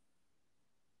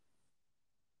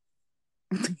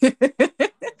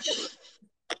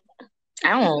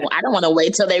 I don't want to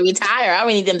wait till they retire. I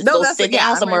need them to No, go that's what, sit yeah, down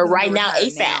I'm ready somewhere for them to right now, retire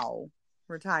ASAP. now.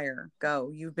 Retire. Go.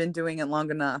 You've been doing it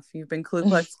long enough. You've been Ku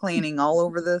Klux Klaning all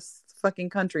over this fucking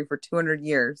country for 200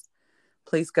 years.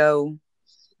 Please go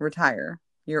retire.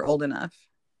 You're old enough.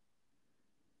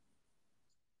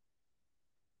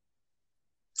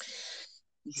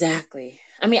 Exactly.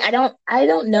 I mean, I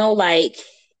don't know like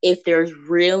if there's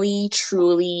really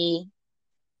truly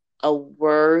a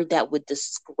word that would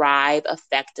describe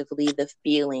effectively the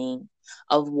feeling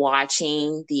of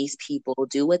watching these people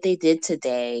do what they did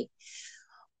today,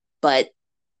 but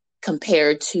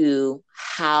compared to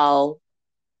how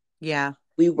Yeah.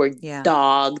 we were Yeah.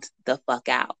 dogged the fuck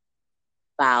out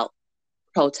about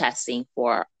protesting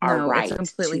for our No, it's a right to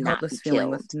completely not be hopeless feeling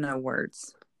killed. with no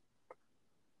words.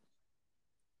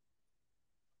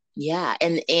 Yeah,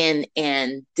 and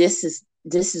this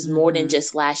is more than Mm-hmm.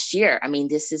 just last year. I mean,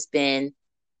 this has been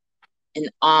an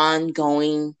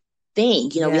ongoing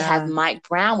thing. You know, we have Yeah. Mike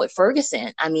Brown with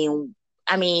Ferguson. I mean,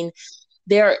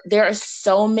 there are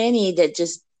so many that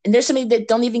just, and there's so many that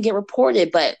don't even get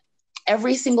reported, but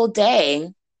every single day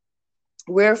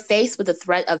we're faced with the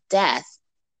threat of death.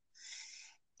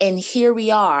 And here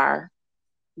we are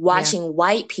Yeah. watching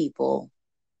white people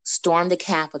storm the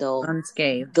Capitol,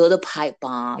 Unscathed. build a pipe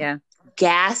bomb, Yeah.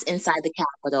 gas inside the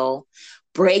Capitol,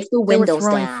 break the They were windows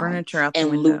throwing down, furniture out the and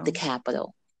loot the window.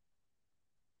 Capitol.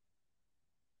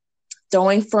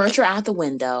 Throwing furniture out the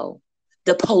window.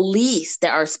 The police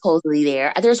that are supposedly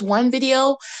there. There's one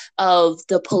video of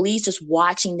the police just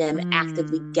watching them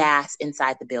actively Mm. gas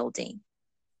inside the building.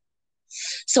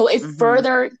 So it Mm-hmm.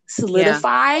 further Yeah.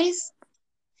 solidifies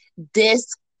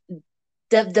this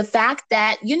the fact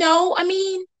that, you know, I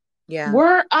mean, Yeah.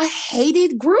 we're a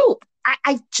hated group.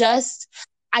 I just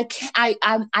I can't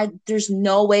I there's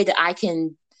no way that I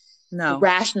can No.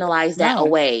 rationalize that No.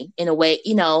 away in a way,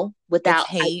 you know, It's without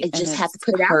hate I and just have to it's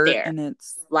put it out hurt there. and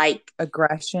it's Like,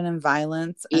 aggression and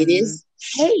violence it and is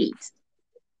hate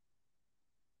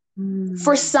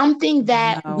for something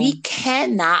that no. we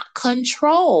cannot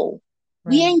control.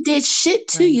 We Right. ain't did shit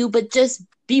to Right. you, but just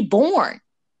be born.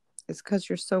 It's because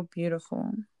you're so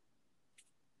beautiful.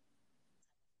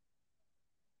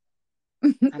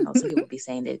 I know some people be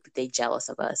saying that they jealous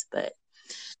of us, but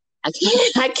I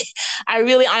can't, I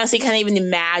really honestly can't even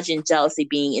imagine jealousy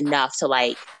being enough to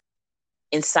like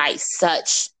incite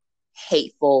such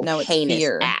hateful, No, it's heinous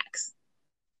fear. acts.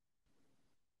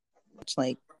 It's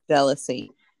like jealousy,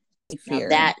 Now fear.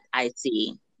 that I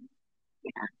see,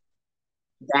 yeah,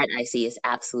 that I see is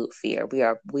absolute fear. We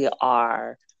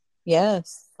are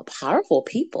Yes. a powerful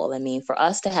people. I mean, for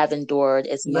us to have endured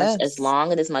as Yes. long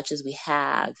and as much as we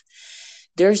have,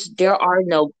 there are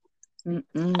no there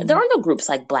Mm-mm. are no groups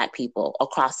like Black people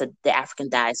across the African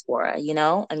diaspora, you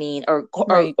know? I mean,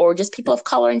 Right. or just people of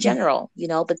color in general, you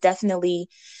know, but definitely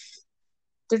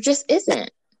there just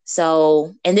isn't.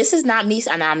 So, and this is not me,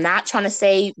 and I'm not trying to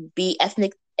say be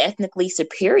ethnically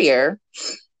superior,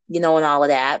 you know, and all of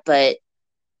that, but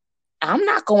I'm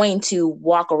not going to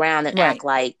walk around and act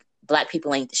Right. like Black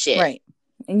people ain't the shit. Right.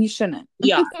 And you shouldn't.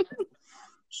 Yeah,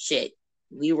 shit.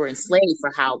 We were enslaved for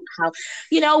how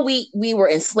you know we were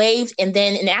enslaved and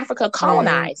then in Africa Right.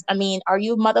 colonized. I mean, are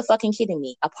you motherfucking kidding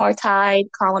me? Apartheid,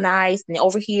 colonized, and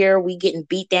over here we getting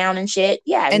beat down and shit.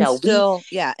 Yeah, And no, still,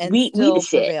 yeah, and we the still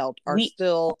shit. prevailed, are We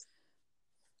still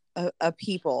a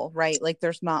people, right? Like,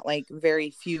 there's not like very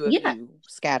few of yeah. you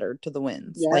scattered to the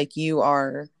winds. Yep. Like, you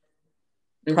are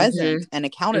Mhm. present and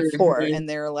accounted for, Mhm. and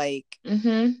they're like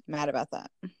Mhm. mad about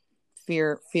that.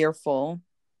 Fearful.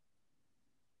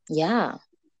 Yeah.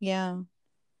 Yeah.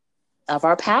 of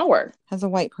our power. As a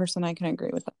white person, I can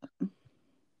agree with that.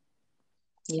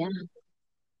 Yeah.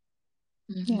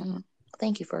 Yeah.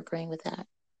 Thank you for agreeing with that.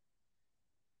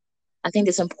 I think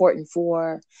it's important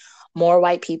for more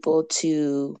white people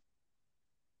to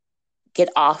get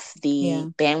off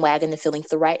the bandwagon of feeling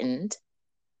threatened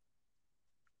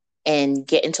and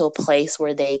get into a place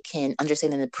where they can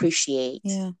understand and appreciate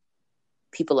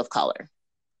people of color.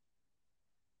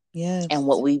 Yes. And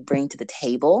what we bring to the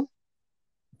table.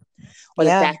 Or the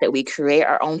fact that we create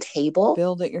our own table.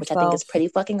 Build it yourself. Which I think is pretty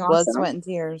fucking awesome. Blood, sweat, and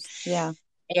tears. Yeah.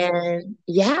 And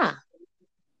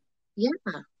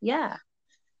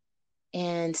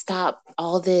and stop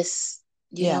all this,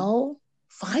 you know,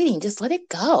 fighting. Just let it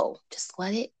go. Just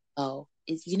let it go.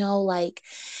 It's, you know, like,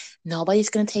 nobody's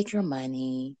going to take your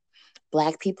money.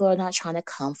 Black people are not trying to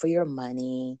come for your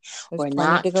money. We're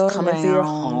not coming for your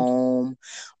home.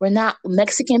 We're not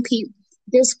Mexican people.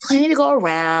 There's plenty to go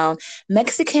around.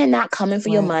 Mexican not coming for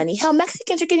your money. Hell,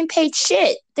 Mexicans are getting paid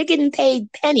shit. They're getting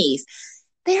paid pennies.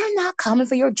 They're not coming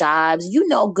for your jobs. You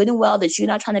know good and well that you're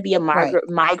not trying to be a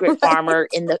migrant farmer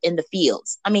in the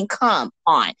fields. I mean, come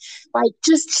on. Like,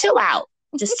 just chill out.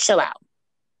 Just chill out.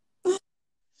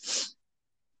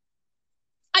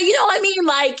 You know what I mean?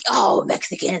 Like, oh,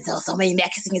 Mexicans, oh, so many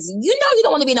Mexicans. You know you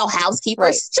don't want to be no housekeeper.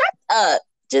 Right. Shut up.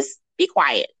 Just be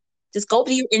quiet. Just go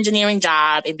do your engineering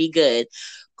job and be good.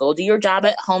 Go do your job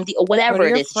at Home Depot or whatever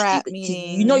it is.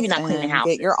 You know you're not cleaning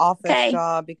houses. Get your office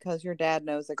job because your dad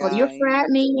knows a guy. Go to your frat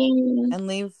meeting. And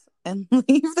leave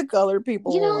the colored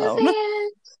people alone. What I'm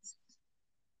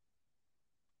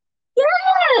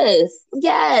saying?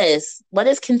 Yes. Let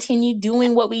us continue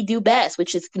doing what we do best,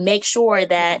 which is make sure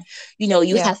that, you know,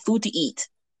 you have food to eat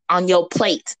on your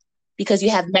plate because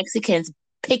you have Mexicans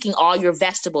picking all your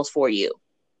vegetables for you.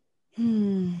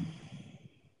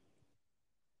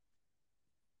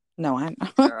 No, I know.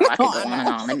 Girl, I could go on and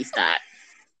on. Let me stop.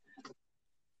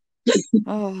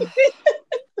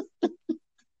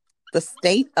 The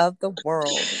state of the world.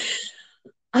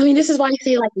 I mean, this is why I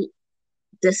say, like,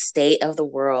 the state of the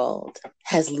world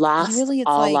has lost it's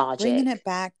all like logic. Bringing it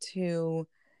back to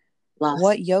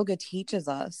what yoga teaches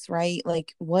us, right?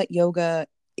 Like, what yoga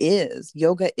is.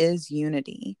 Yoga is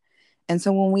unity. And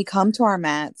so when we come to our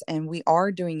mats and we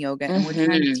are doing yoga and we're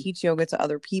trying to teach yoga to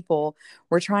other people,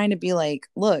 we're trying to be like,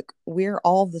 look, we're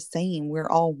all the same. We're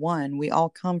all one. We all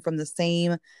come from the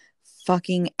same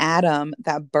fucking atom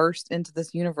that burst into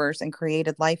this universe and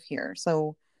created life here.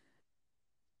 So.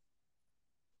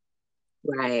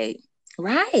 Right.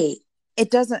 It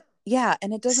doesn't,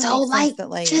 and it doesn't make sense that,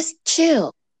 like, just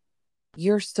chill.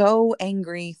 You're so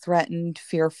angry, threatened,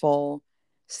 fearful,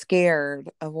 scared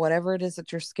of whatever it is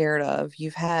that you're scared of.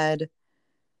 You've had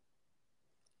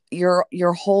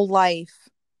your whole life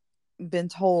been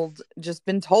told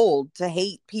to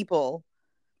hate people.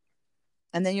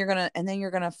 And then you're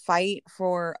gonna fight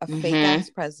for a fake ass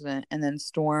president and then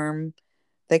storm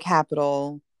the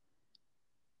Capitol,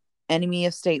 enemy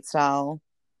of state style,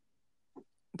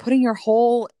 putting your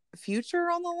whole future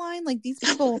on the line. Like, these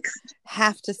people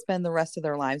have to spend the rest of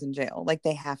their lives in jail. Like,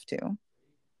 they have to.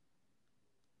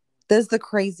 That's the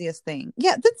craziest thing.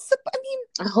 Yeah,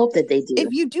 I hope that they do. If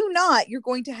you do not, you're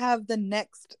going to have the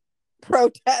next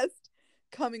protest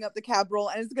coming up the Capitol,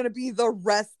 and it's going to be the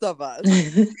rest of us.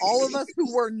 All of us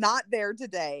who were not there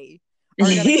today are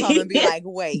going to come and be like,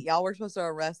 wait, y'all were supposed to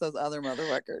arrest those other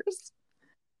motherfuckers.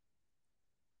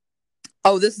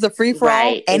 Oh, this is a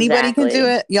free-for-all. Anybody can do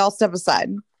it. Y'all step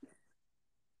aside.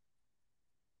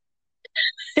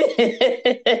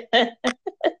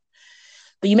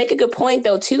 But you make a good point,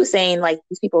 though, too, saying, like,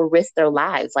 these people risk their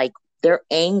lives. Like, their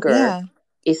anger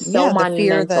is so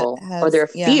monumental. Or their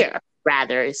fear,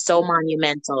 rather, is so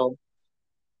monumental.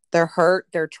 Their hurt,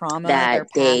 their trauma, their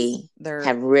past, they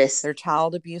have risked. Their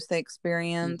child abuse they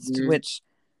experienced, which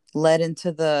led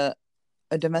into the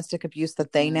domestic abuse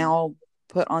that they now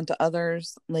put onto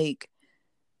others. Like,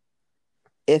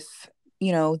 if,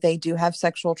 you know, they do have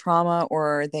sexual trauma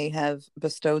or they have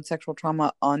bestowed sexual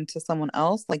trauma onto someone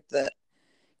else, like,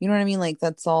 you know what I mean? Like,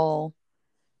 that's all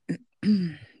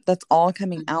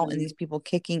coming out, and these people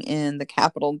kicking in the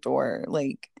Capitol door,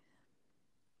 like,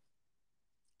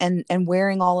 and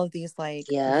wearing all of these, like,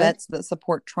 vets that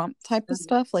support Trump type of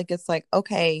stuff. Like, it's like,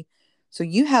 okay, so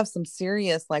you have some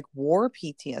serious, like, war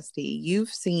PTSD. You've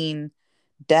seen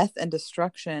death and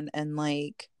destruction and,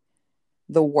 like,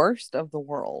 the worst of the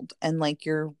world, and, like,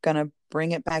 you're gonna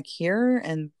bring it back here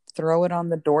and throw it on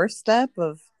the doorstep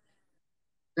of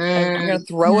you're gonna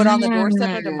throw it on the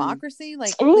doorstep of democracy.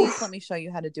 Like, please let me show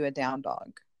you how to do a down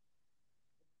dog.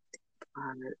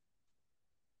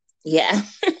 Yeah.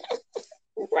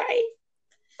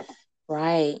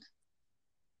 Right.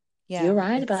 You're Yeah,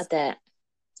 right it's about that.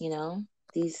 You know,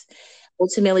 these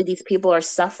ultimately these people are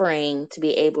suffering to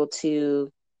be able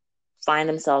to find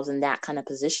themselves in that kind of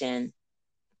position,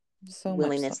 so much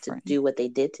willingness to suffering, do what they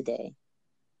did today,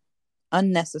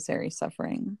 unnecessary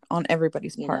suffering on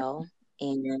everybody's you part. know,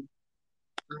 and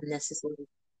unnecessary.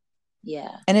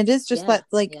 Yeah. And it is just Yeah. that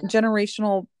like Yeah.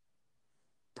 generational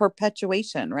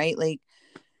perpetuation, right? Like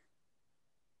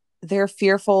they're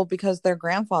fearful because their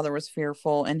grandfather was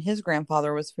fearful and his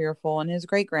grandfather was fearful and his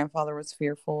great grandfather was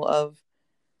fearful of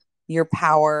your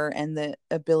power and the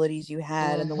abilities you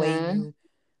had and the way Mm-hmm.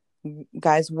 you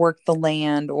guys worked the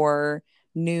land or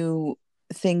knew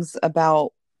things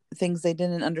about things they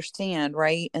didn't understand,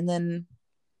 right? And then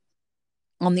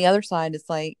on the other side it's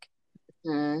like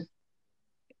Mm-hmm.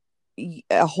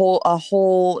 a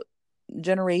whole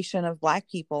generation of black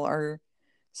people are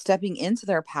stepping into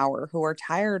their power who are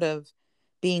tired of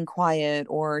being quiet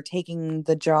or taking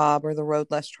the job or the road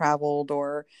less traveled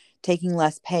or taking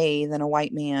less pay than a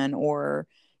white man or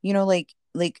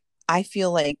like I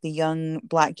feel like the young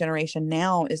black generation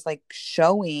now is like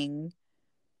showing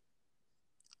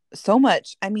so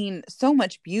much, I mean, so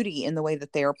much beauty in the way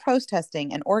that they are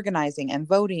protesting and organizing and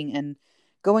voting and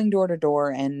going door to door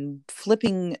and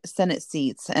flipping Senate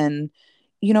seats. And,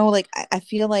 like, I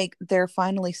feel like they're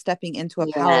finally stepping into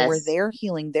a power where Yes. they're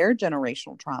healing their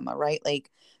generational trauma, right?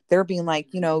 Like, they're being like,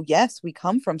 yes, we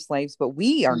come from slaves, but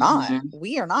we are not. Mm-hmm.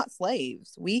 We are not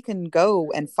slaves. We can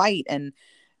go and fight and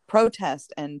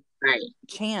protest and Right.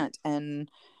 chant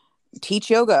and teach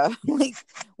yoga. Like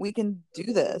we can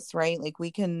do this, right? Like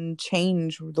we can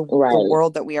change the Right.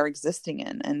 world that we are existing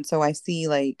in. And so I see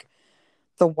like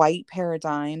the white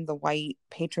paradigm, the white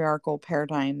patriarchal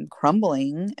paradigm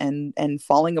crumbling and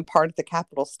falling apart at the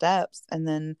Capitol steps, and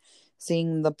then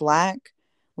seeing the Black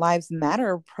Lives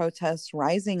Matter protests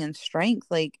rising in strength,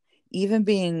 like even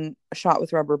being shot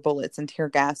with rubber bullets and tear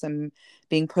gas and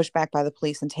being pushed back by the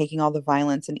police and taking all the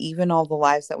violence and even all the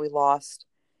lives that we lost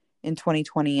in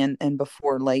 2020 and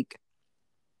before. Like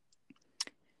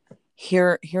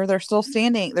here they're still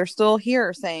standing, they're still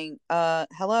here saying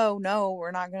hello, no,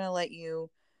 we're not going to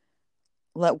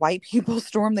let white people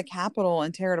storm the Capitol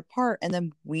and tear it apart. And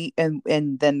then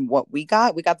and then what we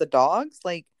got the dogs.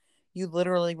 Like you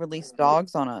literally released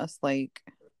dogs on us. Like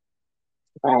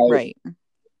Right. right.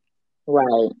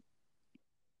 Right.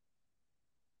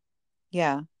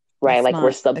 Yeah, Right. that's Like we're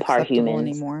not subpar acceptable humans.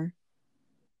 anymore.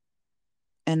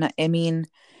 And I mean,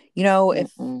 you know,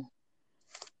 Mm-mm.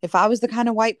 if I was the kind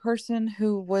of white person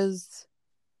who was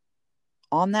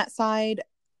on that side,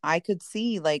 I could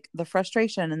see like the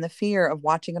frustration and the fear of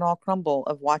watching it all crumble,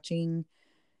 of watching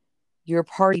your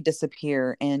party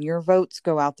disappear and your votes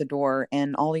go out the door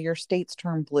and all of your states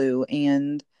turn blue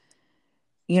and,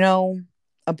 you know,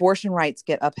 abortion rights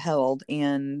get upheld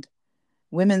and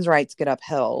women's rights get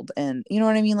upheld. And you know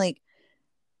what I mean? Like,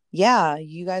 yeah,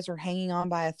 you guys are hanging on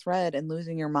by a thread and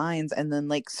losing your minds and then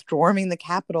like storming the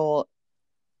Capitol.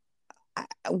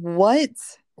 What?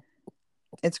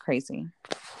 It's crazy.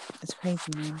 It's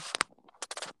crazy, man.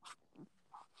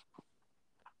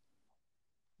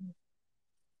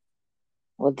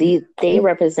 Well, they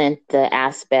represent the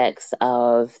aspects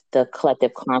of the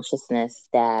collective consciousness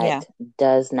that Yeah.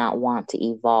 does not want to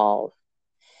evolve.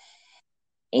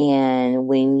 And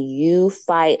when you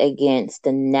fight against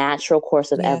the natural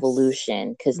course of Yes.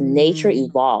 evolution, because nature Mm.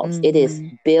 evolves, it is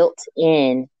Mm-hmm. built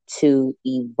in to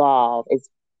evolve.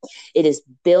 It is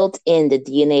built in the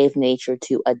DNA of nature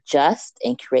to adjust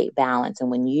and create balance.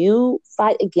 And when you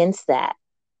fight against that,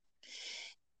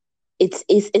 it's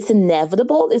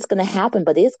inevitable. It's going to happen,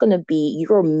 but it's going to be,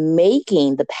 you're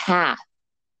making the path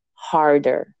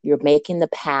harder. You're making the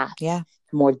path Yeah.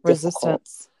 more difficult,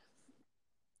 Resistance.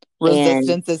 and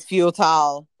Resistance is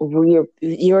futile.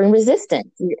 you're in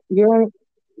resistance. You're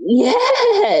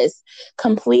yes,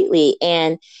 completely.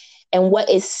 And what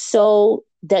is so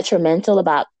detrimental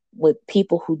about with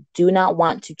people who do not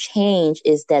want to change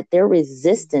is that their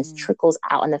resistance Mm-hmm. trickles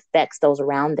out and affects those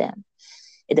around them.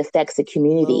 It affects the Low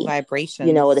community. It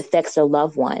vibrations. affects their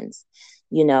loved ones.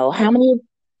 How many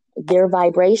their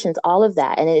vibrations, all of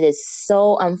that. And it is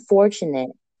so unfortunate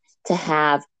to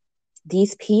have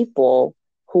these people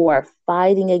who are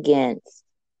fighting against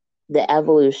the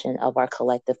evolution of our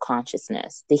collective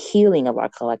consciousness, the healing of our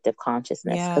collective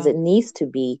consciousness, because Yeah. it needs to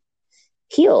be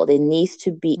healed. It Mm,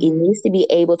 needs to be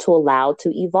able to allow to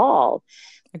evolve.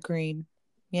 agreed.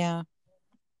 Yeah.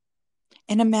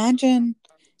 And imagine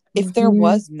if there Mm-hmm.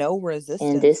 was no And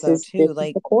resistance this though is this too. is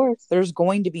Like the course. there's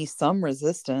going to be some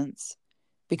resistance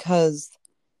because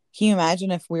Can you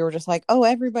imagine if we were just like, oh,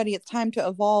 everybody, it's time to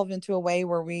evolve into a way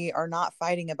where we are not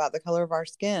fighting about the color of our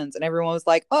skins? And everyone was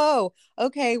like, oh,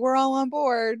 okay, we're all on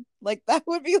board. Like, that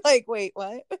would be like, wait,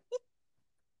 what?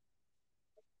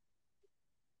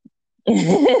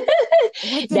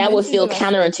 What That would dimension feel did I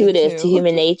switch counterintuitive to into?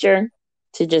 human nature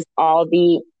to just all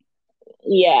be,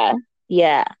 yeah,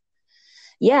 yeah.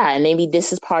 Yeah, and maybe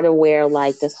this is part of where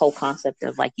like this whole concept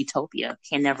of like utopia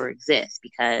can never exist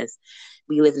because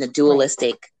we live in a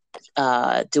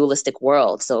Right. dualistic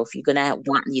world. So if you're gonna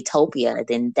want utopia,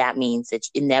 then that means that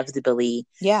inevitably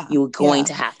Yeah. you're going Yeah.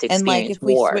 to have to And like, experience if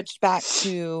we war. switched back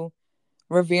to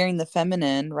revering the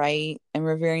feminine, right? And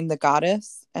revering the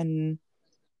goddess and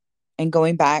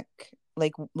going back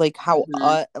like how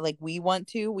Mm-hmm. like we want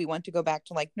to go back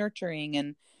to like nurturing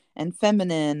and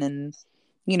feminine and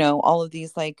all of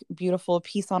these like beautiful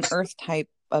peace on earth type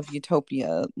of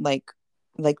utopia,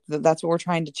 that's what we're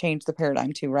trying to change the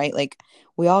paradigm to, right? Like,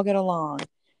 we all get along.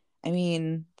 I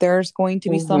mean, there's going to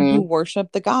be some who Mm-hmm.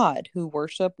 worship the god, who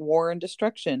worship war and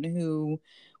destruction, who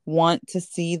want to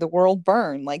see the world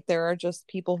burn. Like, there are just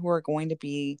people who are going to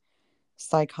be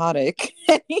psychotic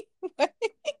anyway.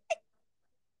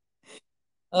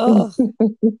 Ugh.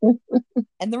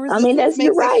 And the I mean, resistance that's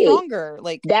you're makes us right. stronger.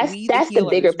 Like, That's we, the that's the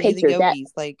bigger healers, we, the picture. That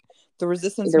yogis, like, the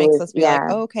resistance there makes was, us be like, yeah,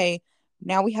 oh, okay,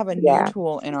 now we have a new yeah,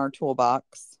 tool in our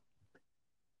toolbox.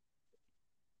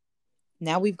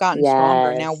 Now we've gotten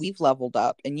stronger. Now yes, we've leveled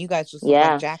up, and you guys just look like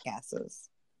yeah. jackasses.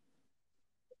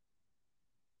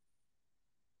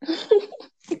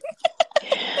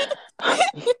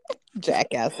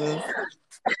 Jackasses.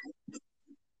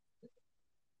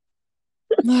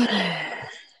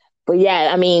 But yeah,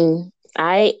 I mean,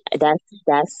 I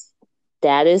that's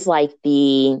that is like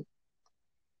the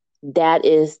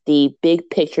big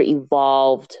picture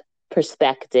evolved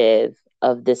perspective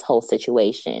of this whole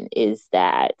situation is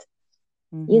that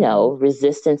Mm-hmm.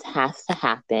 resistance has to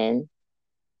happen.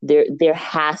 There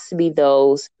has to be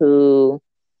those Yeah.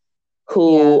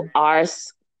 who are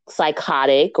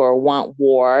psychotic or want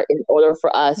war in order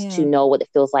for us to Yeah. know what it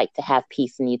feels like to have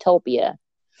peace and utopia.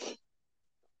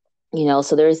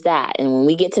 So there's that. And when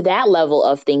we get to that level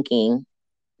of thinking,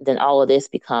 then all of this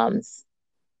becomes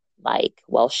like,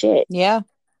 well, shit, Yeah.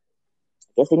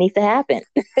 guess it needs to happen.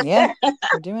 Yeah.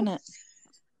 We're doing it.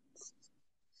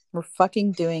 We're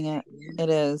fucking doing it. It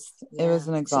is. It Yeah, was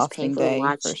an it's just exhausting painful to day for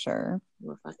watch. sure.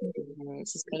 We're fucking doing it.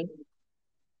 It's just painful,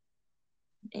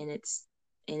 and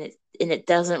it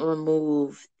doesn't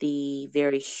remove the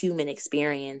very human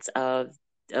experience of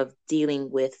dealing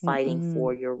with fighting Mm-mm.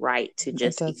 for your right to It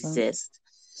just doesn't. exist.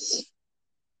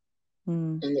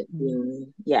 And it Mm-mm.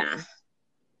 being, yeah,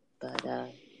 but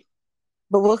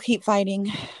But we'll keep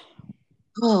fighting.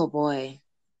 oh boy,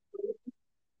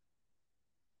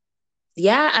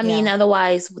 yeah. I mean, Yeah.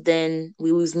 otherwise, then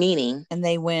we lose meaning. And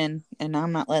they win. And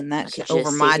I'm not letting I that could shit over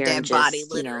just sit my here and dead body,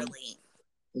 just literally.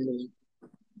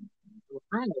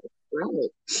 right, right.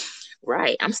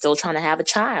 Right. I'm still trying to have a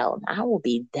child. I will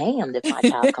be damned if my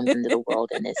child comes into the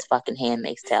world and this fucking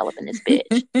Handmaid's Tale up in this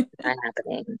bitch. It's not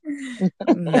happening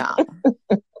Nah.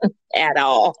 at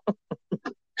all.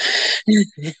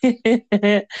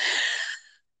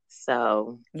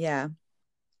 So Yeah.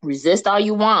 resist all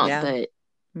you want, Yeah. but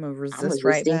I'm gonna I'm resist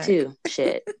right resisting back. too.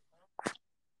 Shit.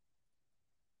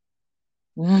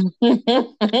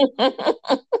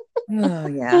 Oh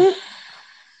yeah.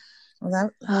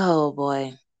 Well, Oh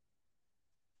boy.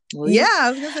 yeah, We,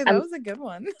 I was gonna say I, that was a good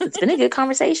one. it's been a good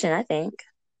conversation, I think.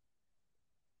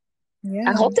 I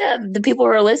Yeah. hope that the people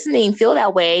who are listening feel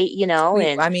that way,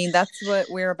 and I mean, that's what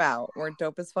we're about. We're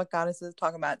dope as fuck goddesses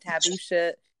talking about taboo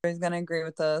shit. Everybody's gonna agree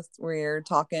with us. We're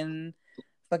talking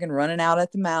fucking running out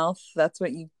at the mouth. That's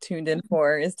what you tuned in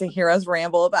for, is to hear us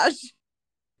ramble about shit.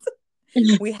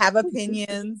 We have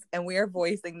opinions and we are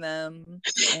voicing them.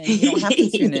 And you don't have to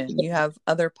tune in. You have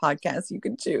other podcasts you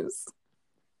can choose.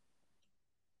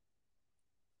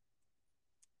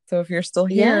 So if you're still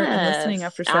here and listening Yes,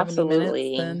 after 70 minutes,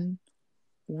 absolutely. then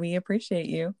we appreciate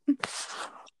you.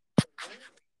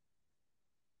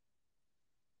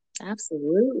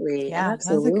 Absolutely. Yeah,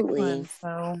 that was a good one. Absolutely.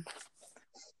 So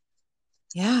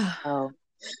yeah. Oh,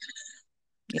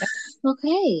 Yeah.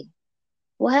 okay.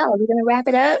 Well, hell, we're gonna wrap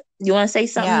it up. You want to say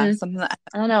Yeah. something?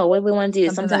 I don't know. What do we want to do?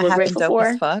 Something Something that we're happened grateful dope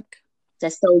as for? fuck.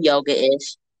 That's so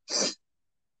yoga-ish.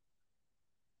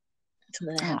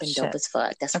 Something that Oh happened dope shit. as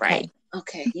fuck. That's right.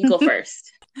 Okay. Okay, you go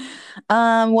first.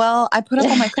 Well, I put up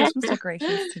all my Christmas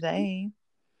decorations today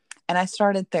and I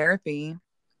started therapy.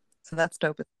 So that's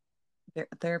dope.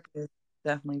 Therapy is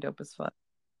definitely dope as fuck.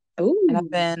 And I've Ooh,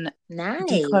 been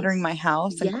decluttering nice. my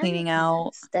house and Yes, cleaning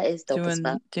out, that is dope as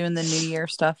fuck. doing the New Year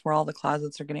stuff where all the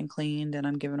closets are getting cleaned and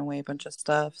I'm giving away a bunch of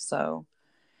stuff. So,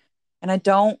 and I'm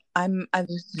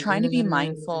trying to be Mhm.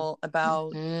 mindful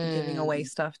about giving away Mhm.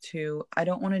 stuff too. I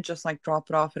don't want to just like drop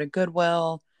it off at a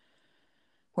Goodwill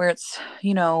where it's,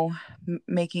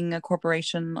 making a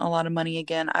corporation a lot of money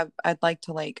again. I'd like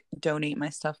to like donate my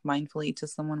stuff mindfully to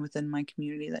someone within my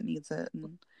community that needs it,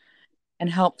 and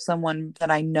help someone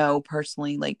that I know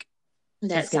personally like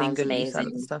That is getting sounds good use out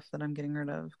of the amazing. stuff that I'm getting rid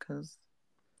of. Because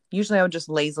usually I would just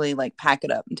lazily like pack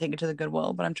it up and take it to the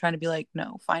Goodwill, but I'm trying to be like,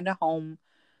 no, find a home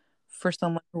for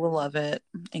someone who will love it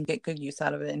and get good use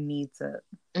out of it and needs it.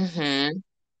 Mhm.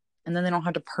 And then they don't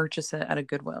have to purchase it at a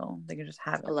Goodwill. They can just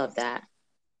have I it. love that.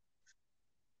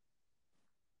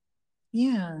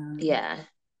 Yeah. Yeah.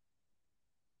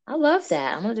 I love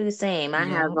that. I'm gonna do the same. I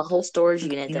have Yep. a whole storage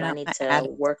I'm unit that cleaning I out need my to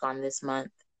attic. work on this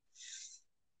month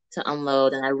to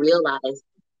unload, and I realized,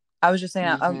 I was just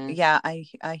saying, hmm yeah,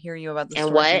 I hear you about the and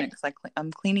storage what? unit because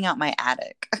I'm cleaning out my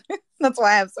attic. That's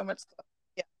why I have so much stuff.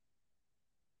 Yeah.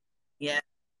 Yeah.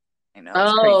 I know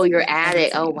it's Oh, crazy. your It's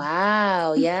attic. Oh, insane.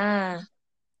 wow. Yeah.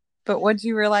 But what did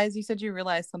you realize? You said you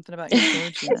realized something about your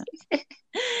storage unit.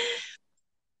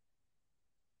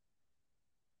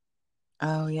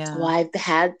 Oh Well, yeah. I've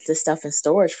had this stuff in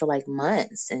storage for like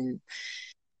months, and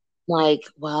like,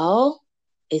 well,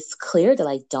 it's clear that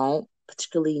I don't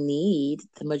particularly need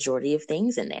the majority of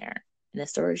things in there in a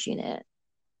storage unit,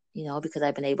 because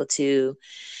I've been able to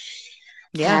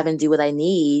Yeah. have and do what I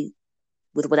need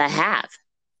with what I have.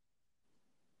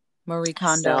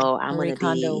 So I'm going Marie to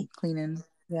Kondo be cleaning.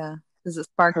 Yeah. Does it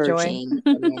spark joy? purging.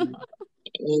 And then,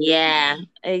 yeah,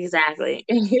 exactly.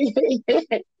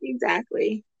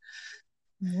 Exactly.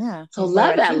 Yeah. So What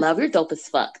love about that. you? Love your dope as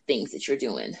fuck things that you're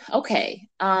doing. Okay.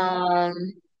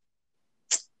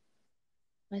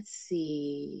 Let's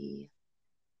see.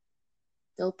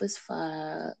 Dope as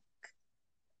fuck.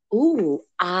 Ooh,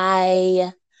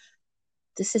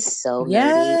 this is so nerdy.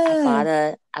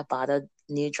 Yes. I bought a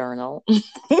new journal.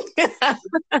 I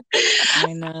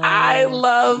I know.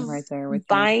 love I'm right there with you.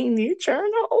 buying new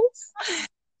journals.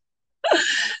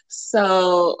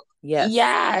 So Yes.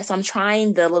 yeah, so I'm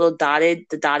trying the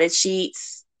dotted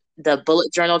sheets, the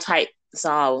bullet journal type.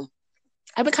 So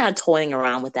I've been kind of toying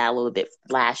around with that a little bit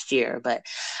last year, but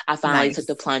I finally took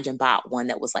the Nice. plunge and bought one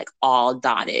that was like all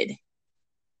dotted.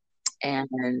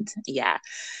 And yeah.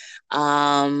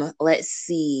 Let's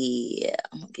see.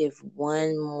 I'm gonna give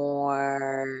one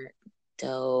more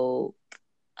dope.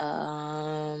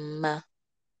 Um,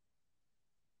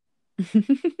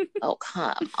 oh,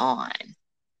 come on.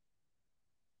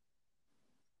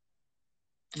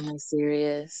 Am I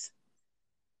serious?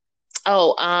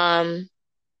 Oh, I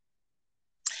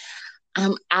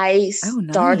Oh,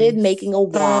 started nice. making a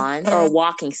wand or a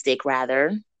walking stick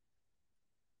rather,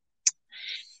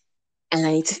 and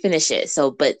I need to finish it. So,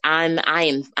 but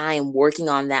I am working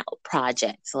on that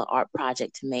project, so art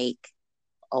project to make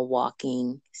a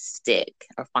walking stick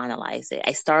or finalize it.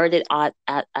 I started at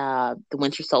the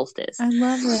winter solstice, I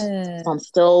love so it. I'm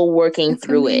still working It's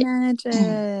gonna through be it,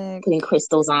 magic. putting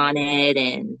crystals on it,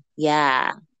 and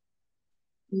yeah.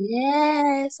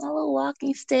 Yes, my little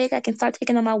walking stick. I can start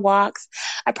taking on my walks.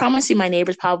 I promise you, my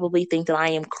neighbors probably think that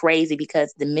I am crazy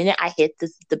because the minute I hit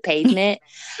the pavement,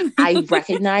 I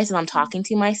recognize that I'm talking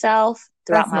to myself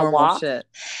throughout That's my normal walk. shit.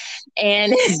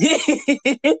 And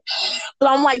but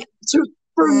I'm like,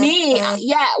 for me,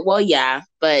 yeah, well, yeah,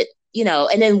 but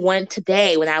and then one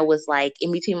today when I was like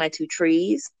in between my two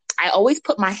trees, I always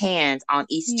put my hands on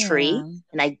each tree Yeah.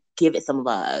 and I give it some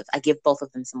love. I give both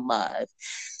of them some love.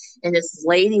 And this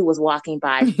lady was walking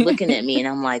by looking at me, and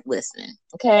I'm like, listen,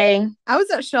 okay, I was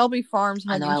at Shelby Farms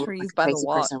I know hugging I look like trees a by the crazy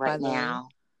walk, person by right the now,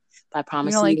 but I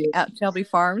promise like you, at Shelby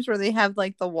Farms where they have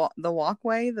like the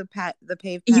walkway, the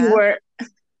paved you path. were,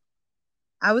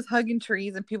 I was hugging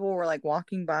trees and people were like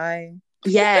walking by.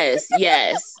 yes,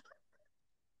 yes.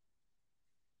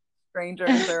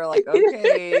 Strangers, they were like,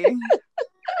 okay.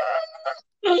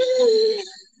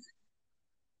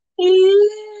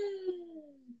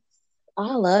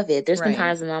 I love it. There's been Right.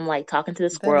 times when I'm like talking to the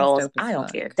That is squirrels. dope as I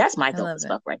don't care. fuck. That's my I dope love as it.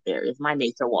 fuck right there. Is my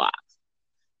nature walk.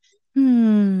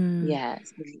 Hmm.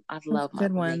 Yes, I Those love my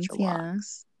good little ones, nature yeah.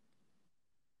 walks.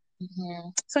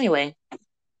 So anyway,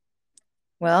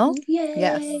 Well, yay.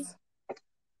 yes.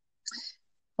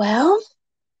 Well,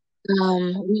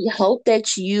 we hope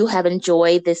that you have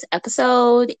enjoyed this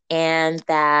episode and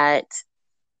that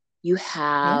you Yeah.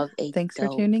 have a Thanks for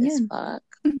dope tuning as in. fuck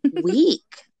week.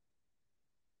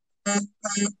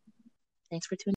 Thanks for tuning